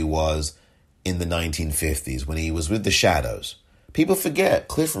now as he was in the 1950s when he was with the Shadows. People forget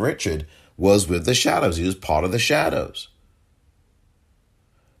Cliff Richard was with the Shadows. He was part of the Shadows.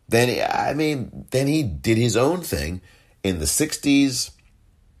 Then he did his own thing in the 60s.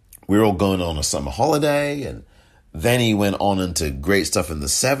 We were all going on a summer holiday, and then he went on into great stuff in the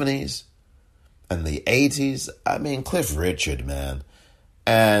 70s and the 80s. Cliff Richard, man.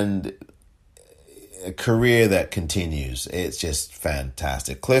 And a career that continues. It's just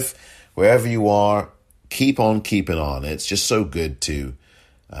fantastic. Cliff, wherever you are, keep on keeping on. It's just so good to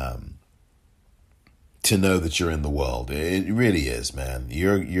know that you're in the world. It really is, man.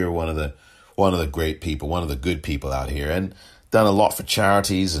 You're one of the great people, one of the good people out here, and done a lot for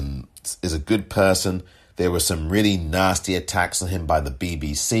charities and is a good person. There were some really nasty attacks on him by the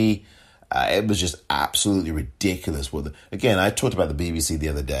BBC. It was just absolutely ridiculous. Again, I talked about the BBC the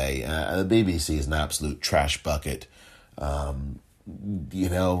other day. The BBC is an absolute trash bucket. Scum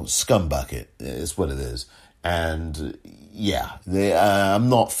bucket is what it is. And yeah, I'm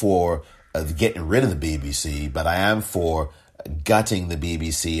not for getting rid of the BBC, but I am for gutting the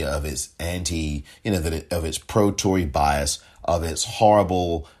BBC of its of its pro-Tory bias, of its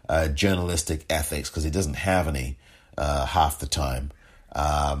horrible journalistic ethics, because it doesn't have any half the time.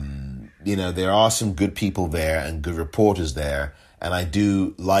 There are some good people there and good reporters there, and I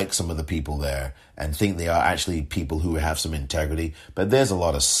do like some of the people there and think they are actually people who have some integrity. But there's a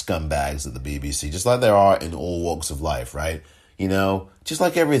lot of scumbags at the BBC, just like there are in all walks of life, right? Just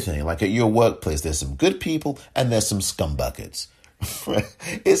like everything, like at your workplace, there's some good people and there's some scumbuckets.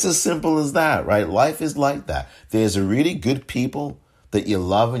 It's as simple as that, right? Life is like that. There's a really good people that you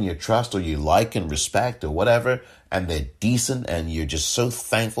love and you trust or you like and respect or whatever, and they're decent and you're just so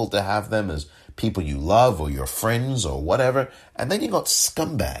thankful to have them as people you love or your friends or whatever. And then you got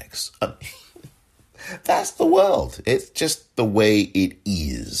scumbags. That's the world. It's just the way it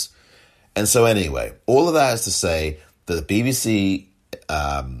is. And so anyway, all of that is to say that the BBC,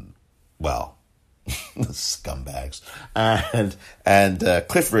 scumbags, and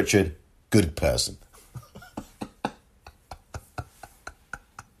Cliff Richard, good person.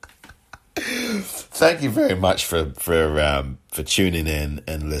 Thank you very much for tuning in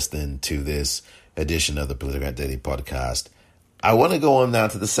and listening to this edition of the Politicrat Daily Podcast. I want to go on now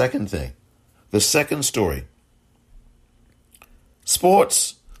to the second thing, the second story.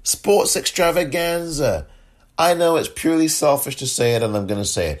 Sports extravaganza. I know it's purely selfish to say it, and I'm going to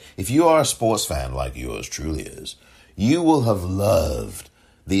say it. If you are a sports fan like yours truly is, you will have loved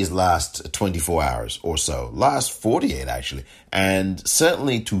these last 24 hours or so, last 48 actually, and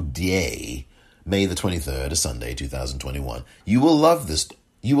certainly today, May the 23rd, a Sunday, 2021. You will love this.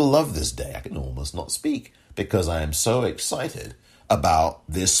 You will love this day. I can almost not speak because I am so excited about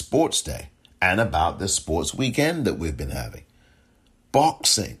this sports day and about this sports weekend that we've been having.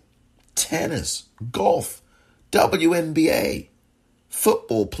 Boxing, tennis, golf, WNBA,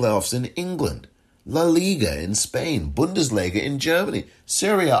 football playoffs in England, La Liga in Spain, Bundesliga in Germany,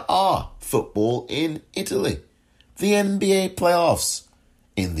 Serie A football in Italy, the NBA playoffs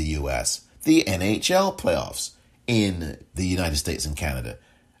in the US, the NHL playoffs in the United States and Canada,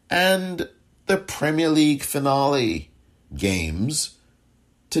 and the Premier League finale games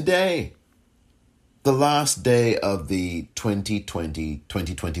today. The last day of the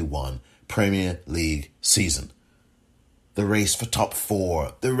 2020-2021 Premier League season. The race for top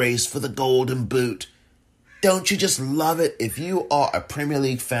four, the race for the golden boot. Don't you just love it if you are a Premier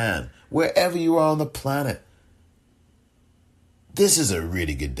League fan, wherever you are on the planet? This is a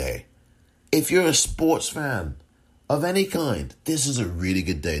really good day. If you're a sports fan of any kind, this is a really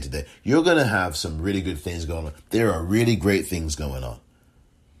good day today. You're going to have some really good things going on. There are really great things going on.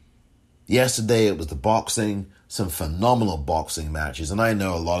 Yesterday, it was the boxing, some phenomenal boxing matches. And I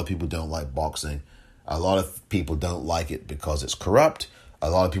know a lot of people don't like boxing. A lot of people don't like it because it's corrupt. A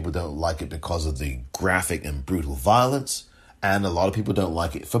lot of people don't like it because of the graphic and brutal violence. And a lot of people don't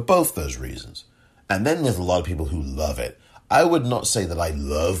like it for both those reasons. And then there's a lot of people who love it. I would not say that I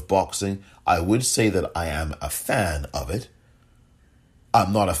love boxing. I would say that I am a fan of it.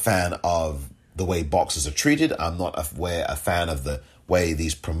 I'm not a fan of the way boxers are treated. I'm not a fan of the way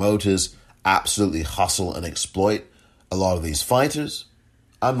these promoters absolutely hustle and exploit a lot of these fighters.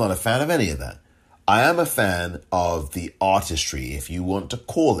 I'm not a fan of any of that. I am a fan of the artistry, if you want to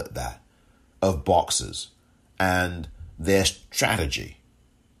call it that, of boxers and their strategy.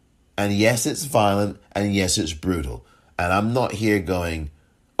 And yes, it's violent, and yes, it's brutal. And I'm not here going,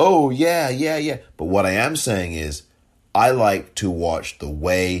 oh, yeah. But what I am saying is, I like to watch the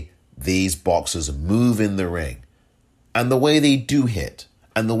way these boxers move in the ring, and the way they do hit,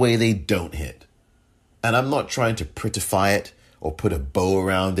 and the way they don't hit. And I'm not trying to prettify it or put a bow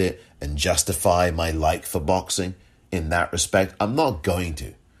around it and justify my like for boxing in that respect. I'm not going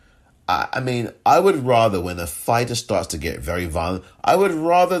to. I mean, I would rather when a fighter starts to get very violent, I would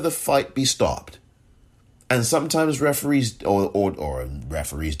rather the fight be stopped. And sometimes referees or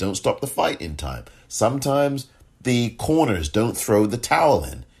referees don't stop the fight in time. Sometimes the corners don't throw the towel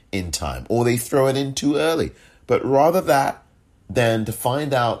in time, or they throw it in too early. But rather that than to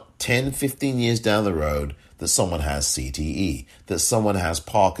find out 10, 15 years down the road that someone has CTE, that someone has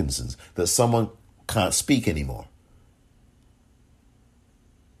Parkinson's, that someone can't speak anymore.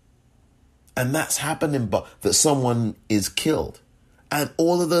 And that's happened that someone is killed. And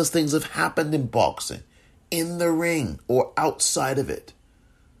all of those things have happened in boxing, in the ring or outside of it,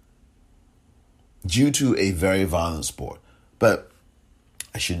 due to a very violent sport. But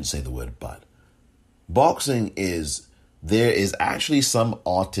I shouldn't say the word but. Boxing there is actually some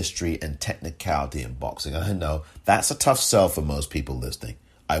artistry and technicality in boxing. I know that's a tough sell for most people listening,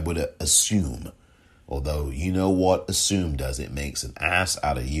 I would assume. Although, you know what assume does? It makes an ass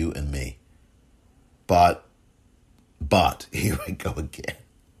out of you and me. But, here we go again.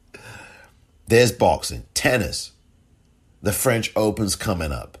 There's boxing, tennis. The French Open's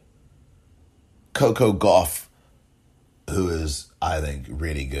coming up. Coco Gauff, who is, I think,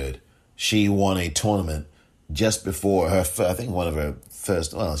 really good. She won a tournament just before I think one of her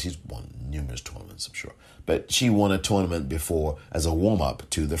first, well, she's won numerous tournaments, I'm sure. But she won a tournament before as a warm-up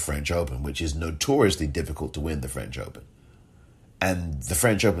to the French Open, which is notoriously difficult to win the French Open. And the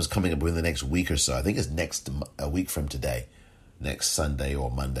French Open is coming up within the next week or so. I think it's a week from today, next Sunday or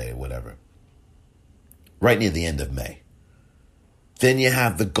Monday or whatever. Right near the end of May. Then you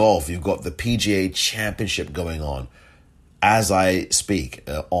have the golf. You've got the PGA Championship going on as I speak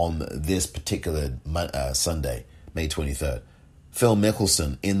on this particular Sunday, May 23rd. Phil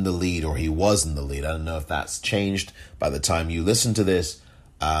Mickelson in the lead, or he was in the lead. I don't know if that's changed by the time you listen to this,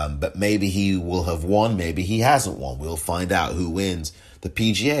 but maybe he will have won. Maybe he hasn't won. We'll find out who wins the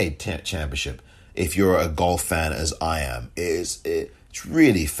PGA Championship. If you're a golf fan, as I am, it's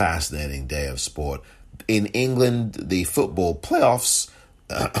really fascinating day of sport. In England, the football playoffs,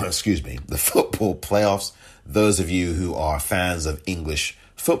 the football playoffs, those of you who are fans of English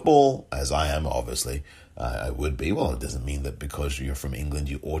football, as I am, obviously, I would be. Well, it doesn't mean that because you're from England,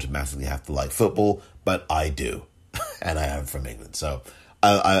 you automatically have to like football, but I do, and I am from England. So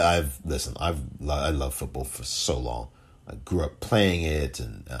I love football for so long. I grew up playing it,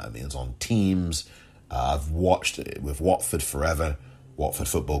 and it's on teams. I've watched it with Watford forever, Watford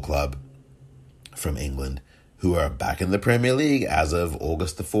Football Club from England, who are back in the Premier League as of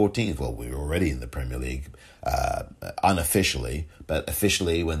August the 14th. Well, we were already in the Premier League unofficially, but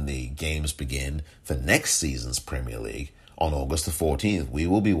officially when the games begin for next season's Premier League on August the 14th, we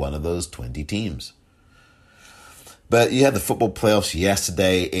will be one of those 20 teams. But you had the football playoffs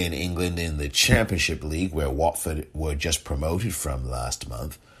yesterday in England in the Championship League, where Watford were just promoted from last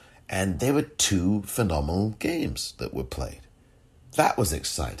month, and there were two phenomenal games that were played. That was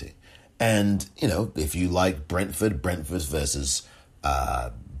exciting. And, if you like Brentford versus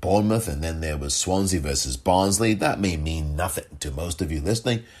Bournemouth, and then there was Swansea versus Barnsley, that may mean nothing to most of you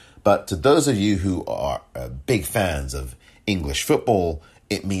listening. But to those of you who are big fans of English football,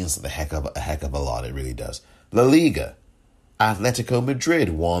 it means a heck of a lot. It really does. La Liga. Atletico Madrid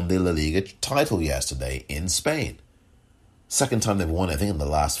won the La Liga title yesterday in Spain. Second time they've won, I think, in the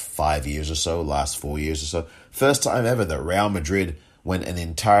last 5 years or so, last 4 years or so. First time ever that Real Madrid went an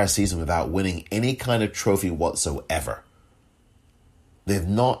entire season without winning any kind of trophy whatsoever. They've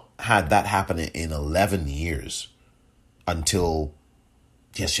not had that happen in 11 years until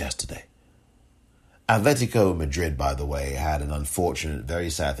just yesterday. Atletico Madrid, by the way, had an unfortunate,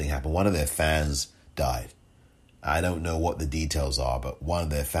 very sad thing happen. One of their fans died. I don't know what the details are, but one of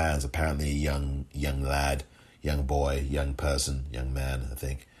their fans, apparently a young lad, young boy, young person, young man, I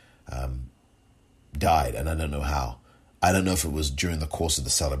think, died, and I don't know how. I don't know if it was during the course of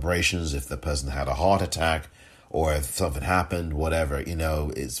the celebrations, if the person had a heart attack, or if something happened, whatever.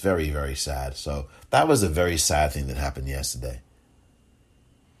 It's very, very sad. So that was a very sad thing that happened yesterday.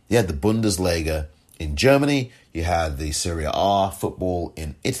 You had the Bundesliga in Germany. You had the Serie A football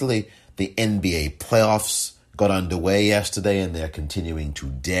in Italy. The NBA playoffs got underway yesterday, and they're continuing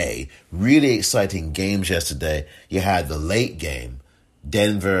today. Really exciting games yesterday. You had the late game,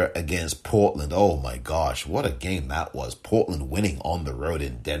 Denver against Portland. Oh my gosh, what a game that was. Portland winning on the road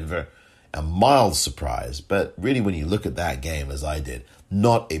in Denver. A mild surprise, but really when you look at that game, as I did,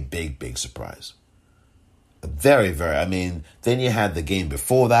 not a big surprise. Very, then you had the game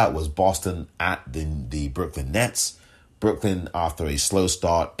before that was Boston at the Brooklyn Nets. Brooklyn, after a slow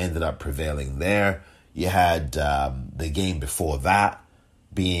start, ended up prevailing there. You had the game before that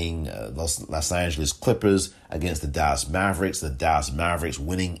being Los Angeles Clippers against the Dallas Mavericks. The Dallas Mavericks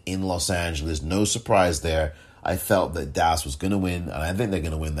winning in Los Angeles. No surprise there. I felt that Dallas was going to win, and I think they're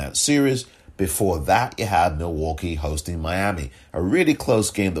going to win that series. Before that, you had Milwaukee hosting Miami. A really close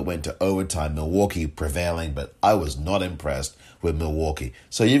game that went to overtime. Milwaukee prevailing, but I was not impressed with Milwaukee.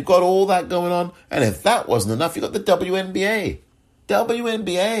 So you've got all that going on, and if that wasn't enough, you've got the WNBA.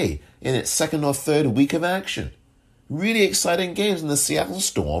 WNBA in its second or third week of action. Really exciting games, and the Seattle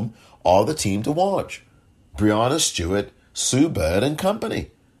Storm are the team to watch. Breanna Stewart, Sue Bird, and company.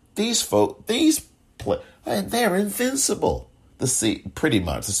 They're invincible. Pretty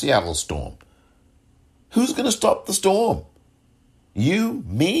much, the Seattle Storm. Who's going to stop the Storm? You?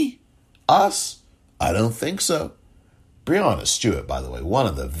 Me? Us? I don't think so. Breanna Stewart, by the way, one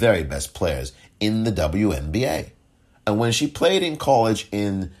of the very best players in the WNBA. And when she played in college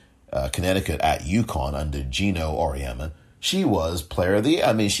in Connecticut at UConn under Gino Auriemma, she was player of the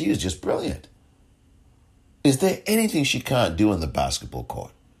year. She is just brilliant. Is there anything she can't do on the basketball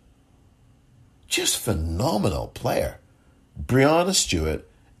court? Just phenomenal player. Breanna Stewart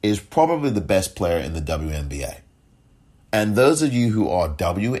is probably the best player in the WNBA. And those of you who are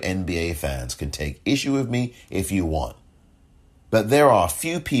WNBA fans can take issue with me if you want. But there are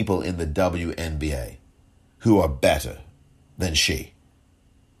few people in the WNBA who are better than she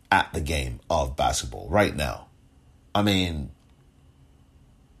at the game of basketball right now.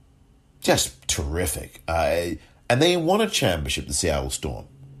 Just terrific. And they won a championship, the Seattle Storm.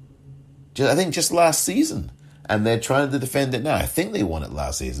 I think just last season. And they're trying to defend it now. I think they won it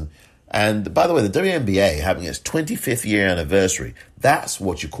last season. And by the way, the WNBA having its 25th year anniversary, that's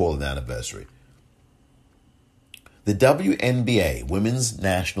what you call an anniversary. The WNBA, Women's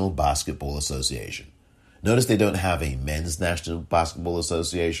National Basketball Association. Notice they don't have a Men's National Basketball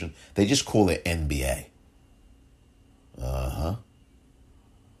Association. They just call it NBA.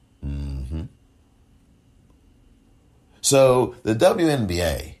 So the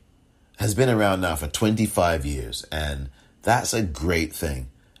WNBA has been around now for 25 years, and that's a great thing.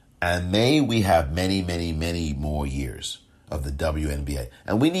 And may we have many, many, many more years of the WNBA.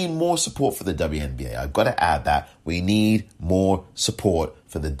 And we need more support for the WNBA. I've got to add that. We need more support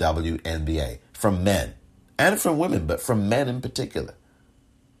for the WNBA from men and from women, but from men in particular.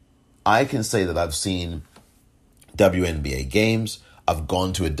 I can say that I've seen WNBA games. I've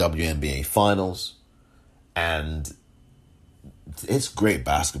gone to a WNBA finals, and it's great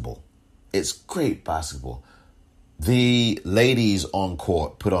basketball. It's great basketball. The ladies on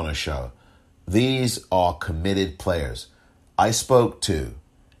court put on a show. These are committed players. I spoke to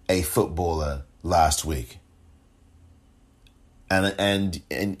a footballer last week, and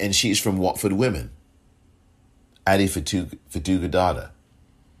she's from Watford Women, Addie Fatugadada.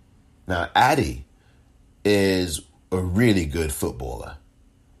 Now, Addie is a really good footballer,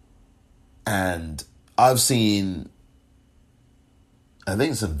 and I've seen, I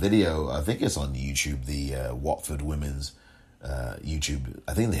think some video, I think it's on YouTube, the Watford Women's YouTube.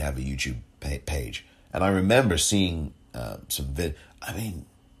 I think they have a YouTube page. And I remember seeing some I mean,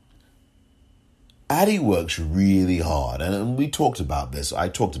 Addie works really hard. And we talked about this. I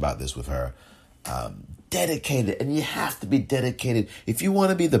talked about this with her. Dedicated. And you have to be dedicated. If you want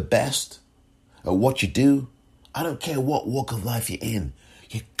to be the best at what you do, I don't care what walk of life you're in.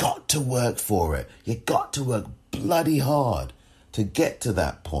 You got to work for it. You got to work bloody hard to get to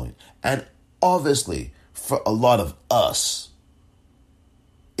that point. And obviously, for a lot of us,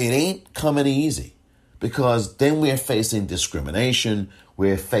 it ain't coming easy, because then we're facing discrimination,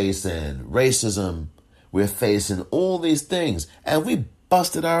 we're facing racism, we're facing all these things, and we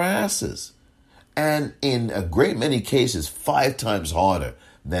busted our asses. And in a great many cases, 5 times harder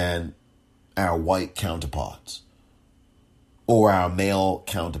than our white counterparts or our male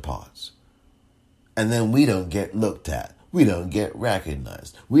counterparts. And then we don't get looked at. We don't get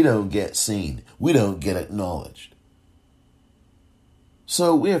recognized. We don't get seen. We don't get acknowledged.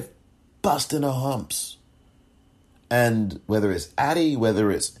 So we're busting our humps. And whether it's Addie, whether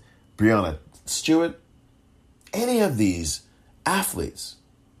it's Breonna Stewart, any of these athletes,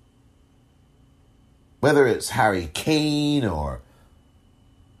 whether it's Harry Kane or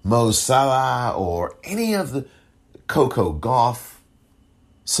Mo Salah or any of the Coco Gauff,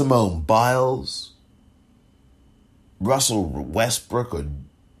 Simone Biles, Russell Westbrook or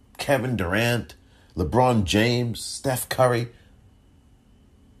Kevin Durant, LeBron James, Steph Curry,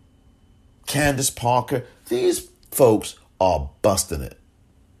 Candace Parker, these folks are busting it.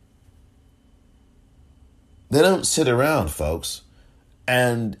 They don't sit around, folks.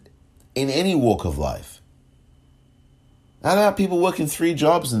 And in any walk of life, I have people working 3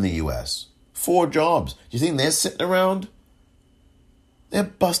 jobs in the U.S., 4 jobs. Do you think they're sitting around? They're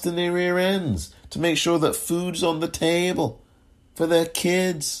busting their rear ends to make sure that food's on the table for their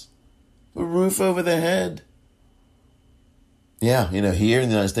kids, a roof over their head. Yeah, here in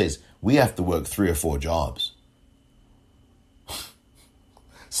the United States, we have to work 3 or 4 jobs.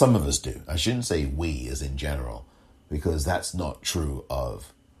 Some of us do. I shouldn't say we as in general, because that's not true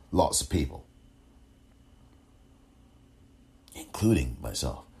of lots of people, including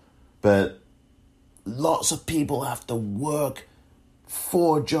myself. But lots of people have to work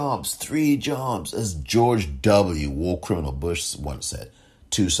 4 jobs, 3 jobs, as George W., war criminal Bush, once said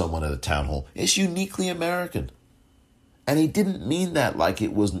to someone at a town hall. It's uniquely American. And he didn't mean that like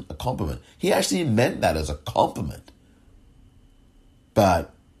it wasn't a compliment. He actually meant that as a compliment.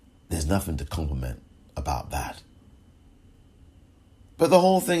 But there's nothing to compliment about that. But the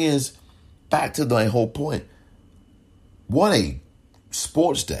whole thing is, back to my whole point, what a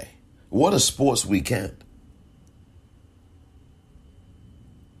sports day. What a sports weekend.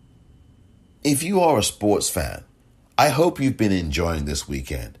 If you are a sports fan, I hope you've been enjoying this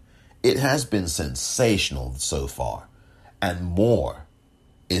weekend. It has been sensational so far, and more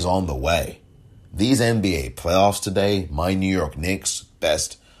is on the way. These NBA playoffs today, my New York Knicks,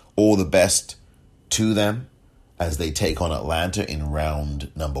 all the best to them as they take on Atlanta in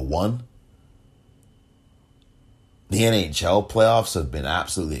round number 1. The NHL playoffs have been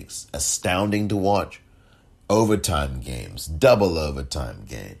absolutely astounding to watch. Overtime games, double overtime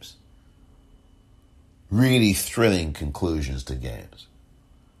games. Really thrilling conclusions to games.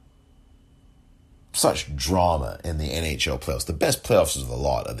 such drama in the NHL playoffs. The best playoffs of the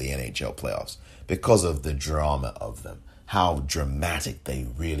lot are the NHL playoffs because of the drama of them, how dramatic they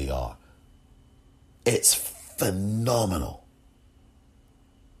really are. It's phenomenal.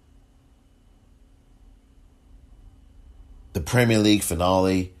 The Premier League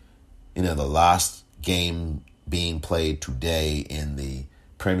finale, the last game being played today in the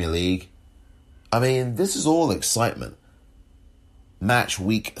Premier League. I mean, this is all excitement. Match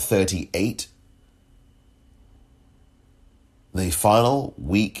week 38. The final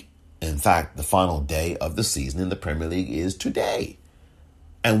week, in fact, the final day of the season in the Premier League is today.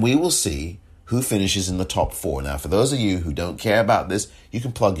 And we will see who finishes in the top 4. Now, for those of you who don't care about this, you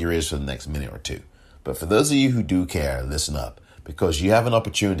can plug your ears for the next minute or two. But for those of you who do care, listen up, because you have an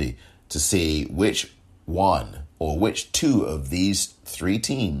opportunity to see which one or which two of these 3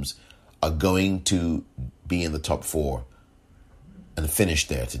 teams are going to be in the top 4 and finish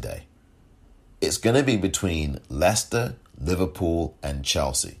there today. It's going to be between Leicester, Liverpool, and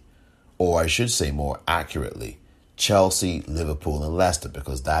Chelsea. Or I should say more accurately, Chelsea, Liverpool, and Leicester,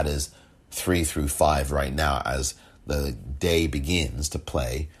 because that is 3 through 5 right now as the day begins to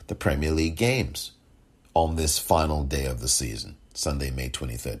play the Premier League games on this final day of the season, Sunday, May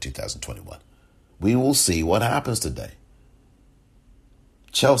 23rd, 2021. We will see what happens today.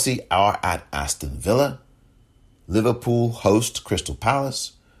 Chelsea are at Aston Villa, Liverpool host Crystal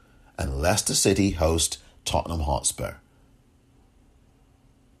Palace, and Leicester City host Tottenham Hotspur.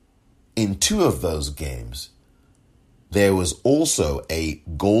 In 2 of those games, there was also a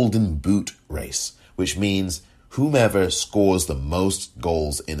golden boot race, which means whomever scores the most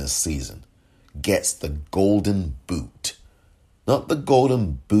goals in a season gets the golden boot. Not the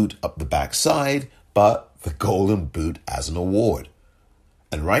golden boot up the backside, but the golden boot as an award.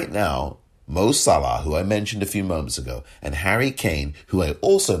 And right now, Mo Salah, who I mentioned a few moments ago, and Harry Kane, who I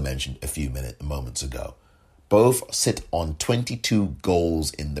also mentioned a few moments ago, both sit on 22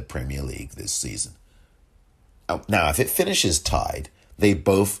 goals in the Premier League this season. Now, if it finishes tied, they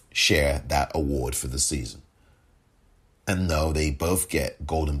both share that award for the season. And no, they both get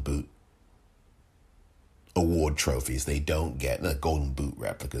golden boot award trophies. They don't get the golden boot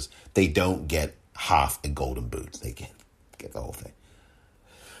replicas. They don't get half a golden boot. They get the whole thing.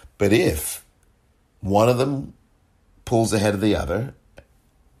 But if one of them pulls ahead of the other,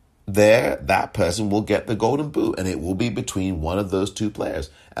 that person will get the golden boot, and it will be between one of those 2 players.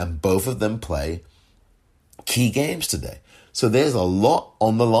 And both of them play key games today. So there's a lot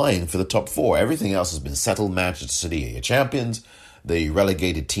on the line for the top 4. Everything else has been settled. Manchester City are your champions. The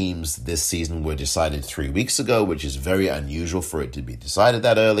relegated teams this season were decided 3 weeks ago, which is very unusual for it to be decided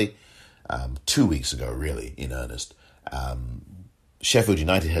that early. 2 weeks ago, really, in earnest. Sheffield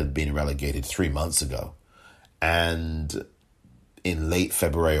United had been relegated 3 months ago. And in late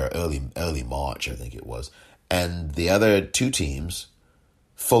February or early March, I think it was. And the other 2 teams,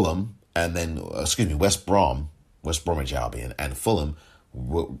 Fulham and then, West Bromwich Albion and Fulham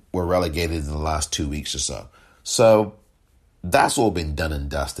were relegated in the last 2 weeks or so. So that's all been done and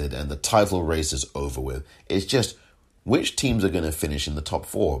dusted, and the title race is over with. It's just which teams are going to finish in the top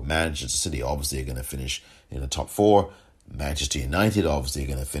 4. Manchester City obviously are going to finish in the top 4. Manchester United obviously are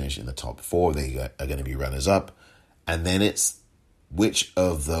going to finish in the top 4. They are going to be runners-up. And then it's which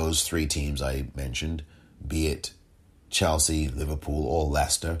of those 3 teams I mentioned, be it Chelsea, Liverpool, or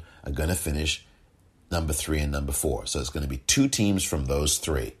Leicester, are going to finish number 3 and number 4. So it's going to be 2 teams from those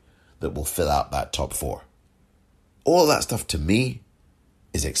 3 that will fill out that top 4. All that stuff to me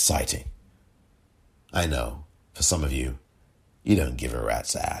is exciting. I know, for some of you, you don't give a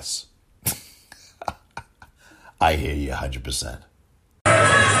rat's ass. I hear you 100%.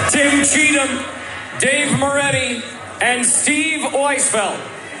 Tim Cheatham, Dave Moretti, and Steve Weisfeld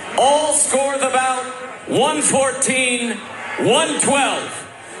all score the bout 114-112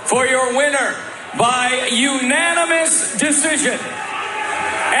 for your winner by unanimous decision.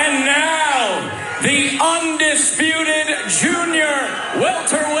 And now, the undisputed junior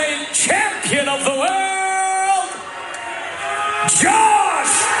welterweight champion of the world,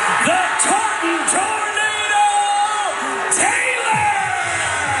 Josh the Tartan Tornado Taylor!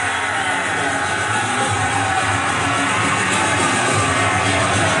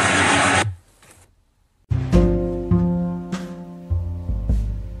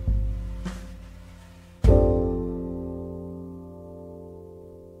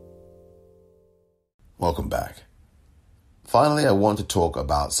 Welcome back. Finally, I want to talk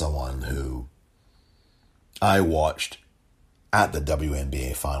about someone who I watched at the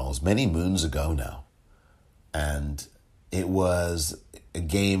WNBA finals many moons ago now. And it was a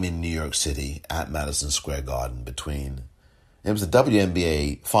game in New York City at Madison Square Garden it was the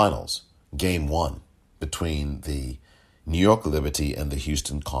WNBA finals Game 1 between the New York Liberty and the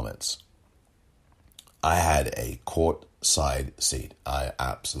Houston Comets. I had a court-side seat. I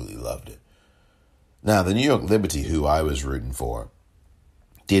absolutely loved it. Now, the New York Liberty, who I was rooting for,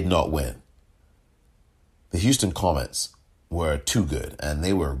 did not win. The Houston Comets were too good, and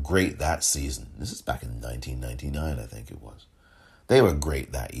they were great that season. This is back in 1999, I think it was. They were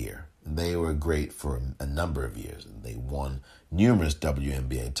great that year. They were great for a number of years. They won numerous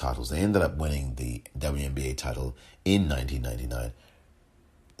WNBA titles. They ended up winning the WNBA title in 1999.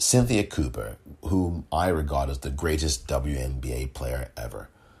 Cynthia Cooper, whom I regard as the greatest WNBA player ever,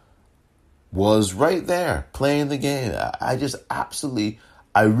 was right there playing the game.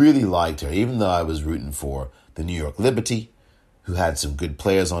 I really liked her, even though I was rooting for the New York Liberty, who had some good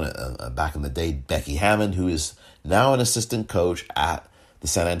players on it back in the day. Becky Hammon, who is now an assistant coach at the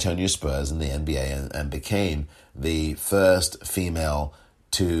San Antonio Spurs in the NBA and became the first female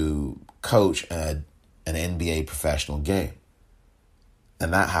to coach an NBA professional game.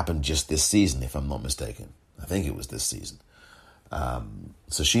 And that happened just this season, if I'm not mistaken. I think it was this season.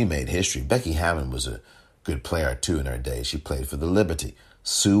 So she made history. Becky Hammon was a good player, too, in her day. She played for the Liberty.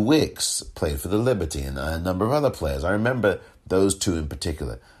 Sue Wicks played for the Liberty, and a number of other players. I remember those two in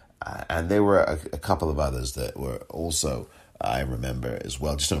particular. And there were a couple of others that were also, I remember as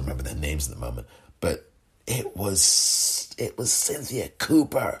well. Just don't remember their names at the moment. But it was Cynthia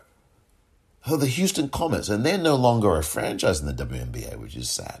Cooper. Oh, the Houston Comets. And they're no longer a franchise in the WNBA, which is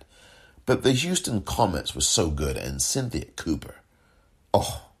sad. But the Houston Comets were so good. And Cynthia Cooper,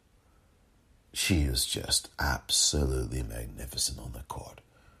 oh, she was just absolutely magnificent on the court.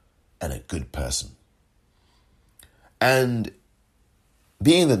 And a good person. And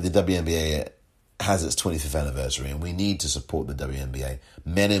being that the WNBA has its 25th anniversary and we need to support the WNBA,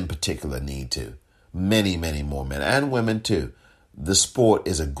 men in particular need to. Many, many more men and women too. The sport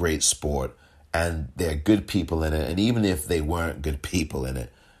is a great sport and there are good people in it. And even if they weren't good people in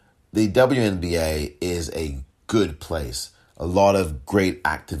it, the WNBA is a good place. A lot of great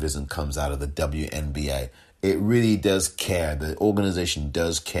activism comes out of the WNBA. It really does care. The organization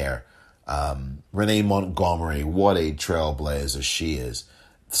does care. Renee Montgomery, what a trailblazer she is.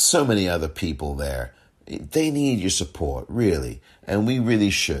 So many other people there. They need your support, really. And we really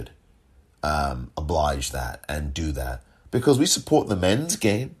should oblige that and do that. Because we support the men's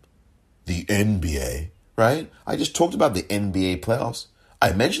game, the NBA, right? I just talked about the NBA playoffs.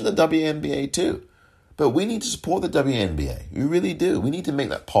 I mentioned the WNBA too. But we need to support the WNBA. We really do. We need to make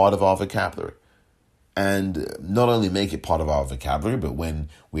that part of our vocabulary. And not only make it part of our vocabulary, but when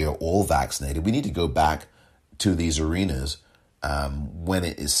we are all vaccinated, we need to go back to these arenas when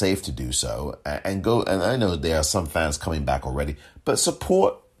it is safe to do so and go. And I know there are some fans coming back already, but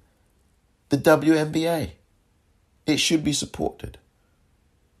support the WNBA. It should be supported.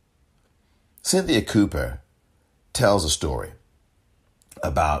 Cynthia Cooper tells a story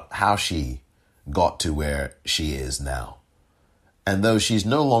about how she got to where she is now. And though she's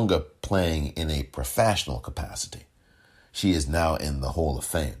no longer playing in a professional capacity, she is now in the Hall of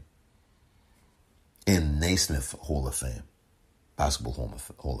Fame, in Naismith Hall of Fame, Basketball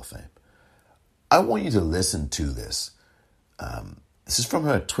Hall of Fame. I want you to listen to this. This is from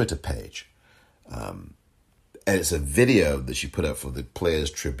her Twitter page. And it's a video that she put up for the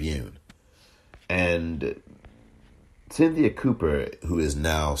Players Tribune. And Cynthia Cooper, who is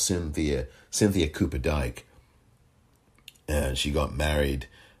now Cynthia Cooper-Dike, and she got married,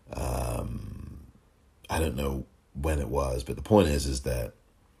 I don't know when it was, but the point is that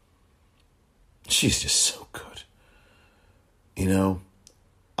she's just so good. You know,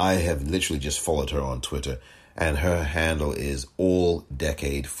 I have literally just followed her on Twitter, and her handle is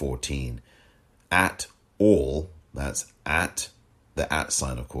alldecade14. At all, that's at the @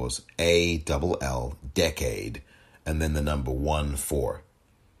 sign, of course, ALL decade, and then the number 14.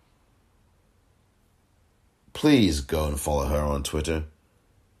 Please go and follow her on Twitter.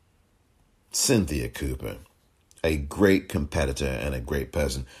 Cynthia Cooper, a great competitor and a great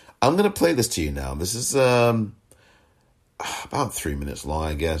person. I'm going to play this to you now. This is about 3 minutes long,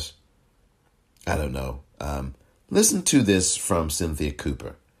 I guess. I don't know. Listen to this from Cynthia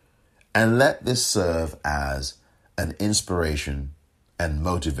Cooper and let this serve as an inspiration and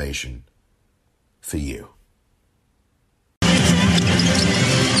motivation for you.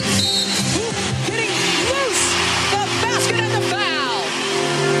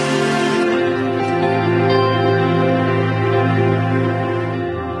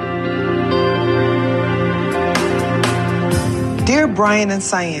 Dear Brian and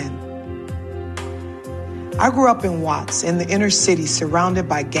Cyan, I grew up in Watts, in the inner city, surrounded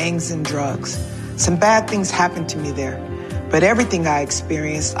by gangs and drugs. Some bad things happened to me there, But everything I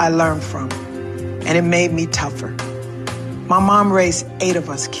experienced, I learned from, and it made me tougher. My mom raised 8 of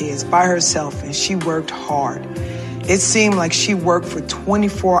us kids by herself, and she worked hard. It seemed like she worked for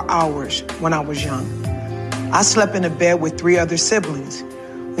 24 hours when I was young. I slept in a bed with 3 other siblings.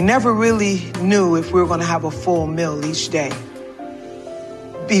 We never really knew if we were going to have a full meal each day.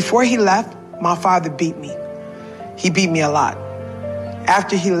 Before he left, my father beat me. He beat me a lot.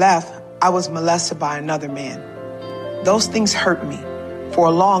 After he left, I was molested by another man. Those things hurt me. For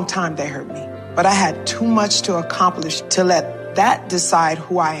a long time, they hurt me. But I had too much to accomplish to let that decide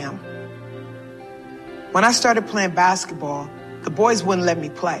who I am. When I started playing basketball, the boys wouldn't let me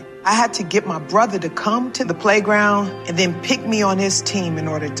play. I had to get my brother to come to the playground and then pick me on his team in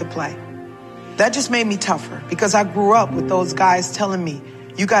order to play. That just made me tougher because I grew up with those guys telling me,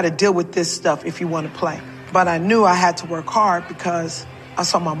 you got to deal with this stuff if you want to play. But I knew I had to work hard because I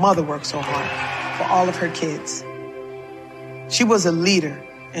saw my mother work so hard for all of her kids. She was a leader,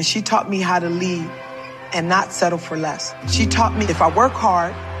 and she taught me how to lead and not settle for less. She taught me if I work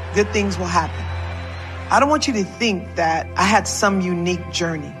hard, good things will happen. I don't want you to think that I had some unique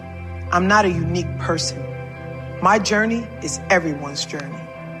journey. I'm not a unique person. My journey is everyone's journey.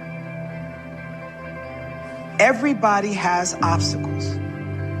 Everybody has obstacles.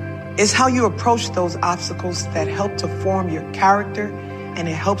 It's how you approach those obstacles that help to form your character, and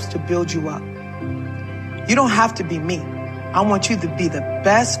it helps to build you up. You don't have to be me. I want you to be the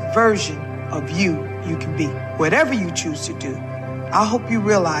best version of you can be. Whatever you choose to do, I hope you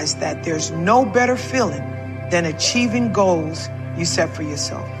realize that there's no better feeling than achieving goals you set for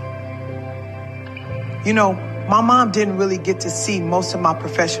yourself. You know, my mom didn't really get to see most of my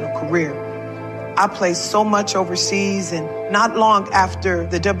professional career. I played so much overseas, and not long after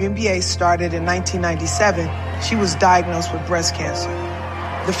the WNBA started in 1997, she was diagnosed with breast cancer.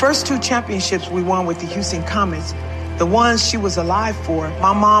 The first 2 championships we won with the Houston Comets, the ones she was alive for,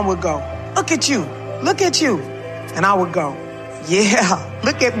 my mom would go, look at you. And I would go, yeah,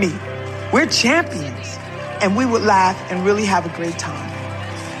 look at me. We're champions. And we would laugh and really have a great time.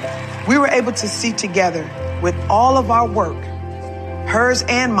 We were able to see together with all of our work, hers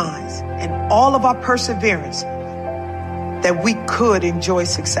and mine, and all of our perseverance, that we could enjoy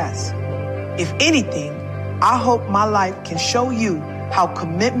success. If anything, I hope my life can show you how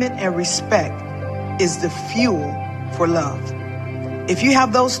commitment and respect is the fuel for love. If you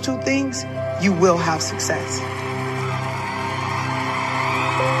have those 2 things, you will have success.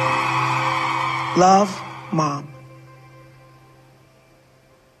 Love, Mom.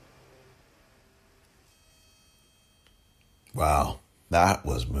 Wow, that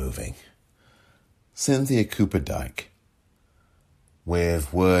was moving. Cynthia Cooper-Dike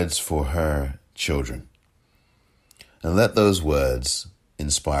with words for her children. And let those words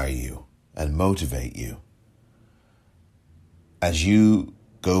inspire you and motivate you as you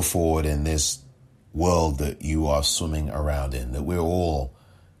go forward in this world that you are swimming around in, that we're all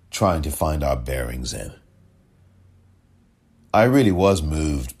trying to find our bearings in. I really was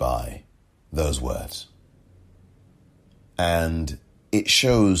moved by those words. And it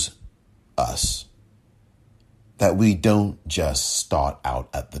shows us that we don't just start out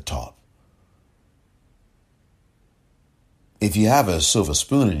at the top. If you have a silver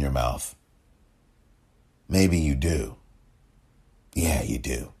spoon in your mouth, maybe you do. Yeah, you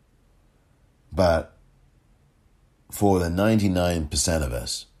do. But for the 99% of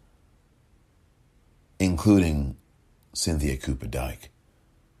us, including Cynthia Cooper-Dike,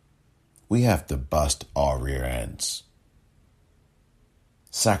 we have to bust our rear ends.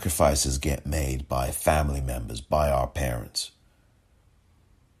 Sacrifices get made by family members, by our parents.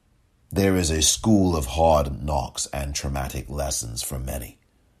 There is a school of hard knocks and traumatic lessons for many,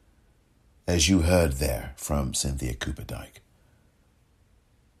 as you heard there from Cynthia Cooper-Dike.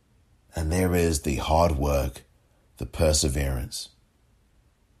 And there is the hard work, the perseverance,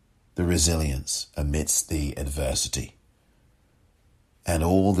 the resilience amidst the adversity, and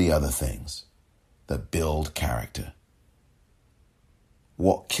all the other things that build character.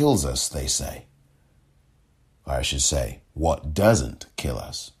 What kills us, they say, or I should say, what doesn't kill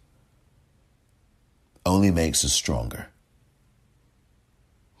us, only makes us stronger.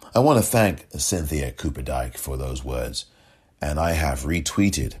 I want to thank Cynthia Cooper-Dike for those words, and I have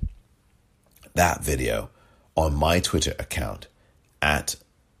retweeted that video on my Twitter account at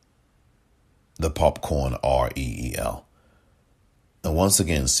 @thepopcornreel. And once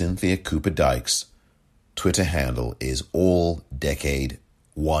again, Cynthia Cooper-Dike's Twitter handle is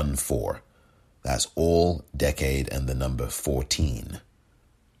alldecade14. That's alldecade and the number 14.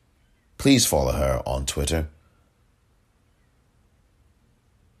 Please follow her on Twitter.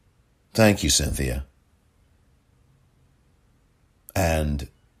 Thank you, Cynthia. And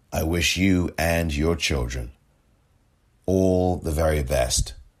I wish you and your children all the very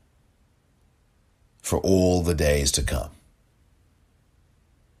best for all the days to come.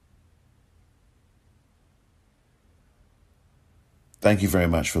 Thank you very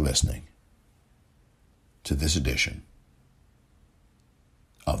much for listening to this edition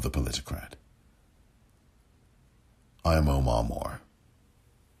of the Politicrat. I am Omar Moore.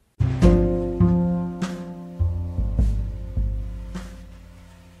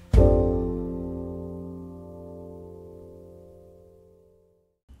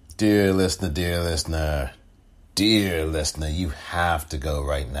 Dear listener, you have to go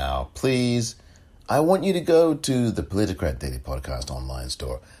right now. Please, I want you to go to the Politicrat Daily Podcast online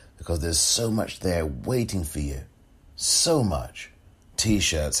store because there's so much there waiting for you. So much.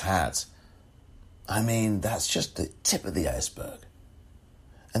 T-shirts, hats. I mean, that's just the tip of the iceberg.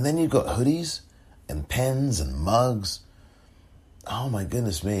 And then you've got hoodies and pens and mugs. Oh my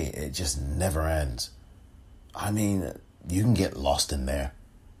goodness me, it just never ends. I mean, you can get lost in there.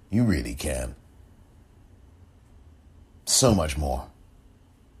 You really can. So much more.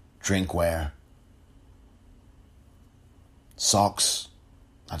 Drinkware. Socks.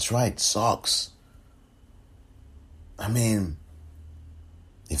 That's right, socks. I mean,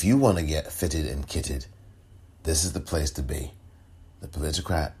 if you want to get fitted and kitted, this is the place to be. The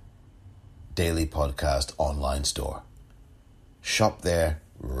Politicrat Daily Podcast online store. Shop there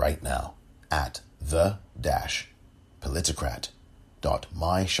right now at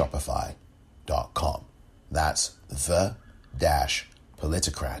the-politicrat.myshopify.com. That's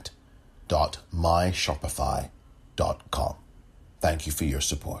the-politicrat.myshopify.com. Thank you for your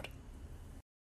support.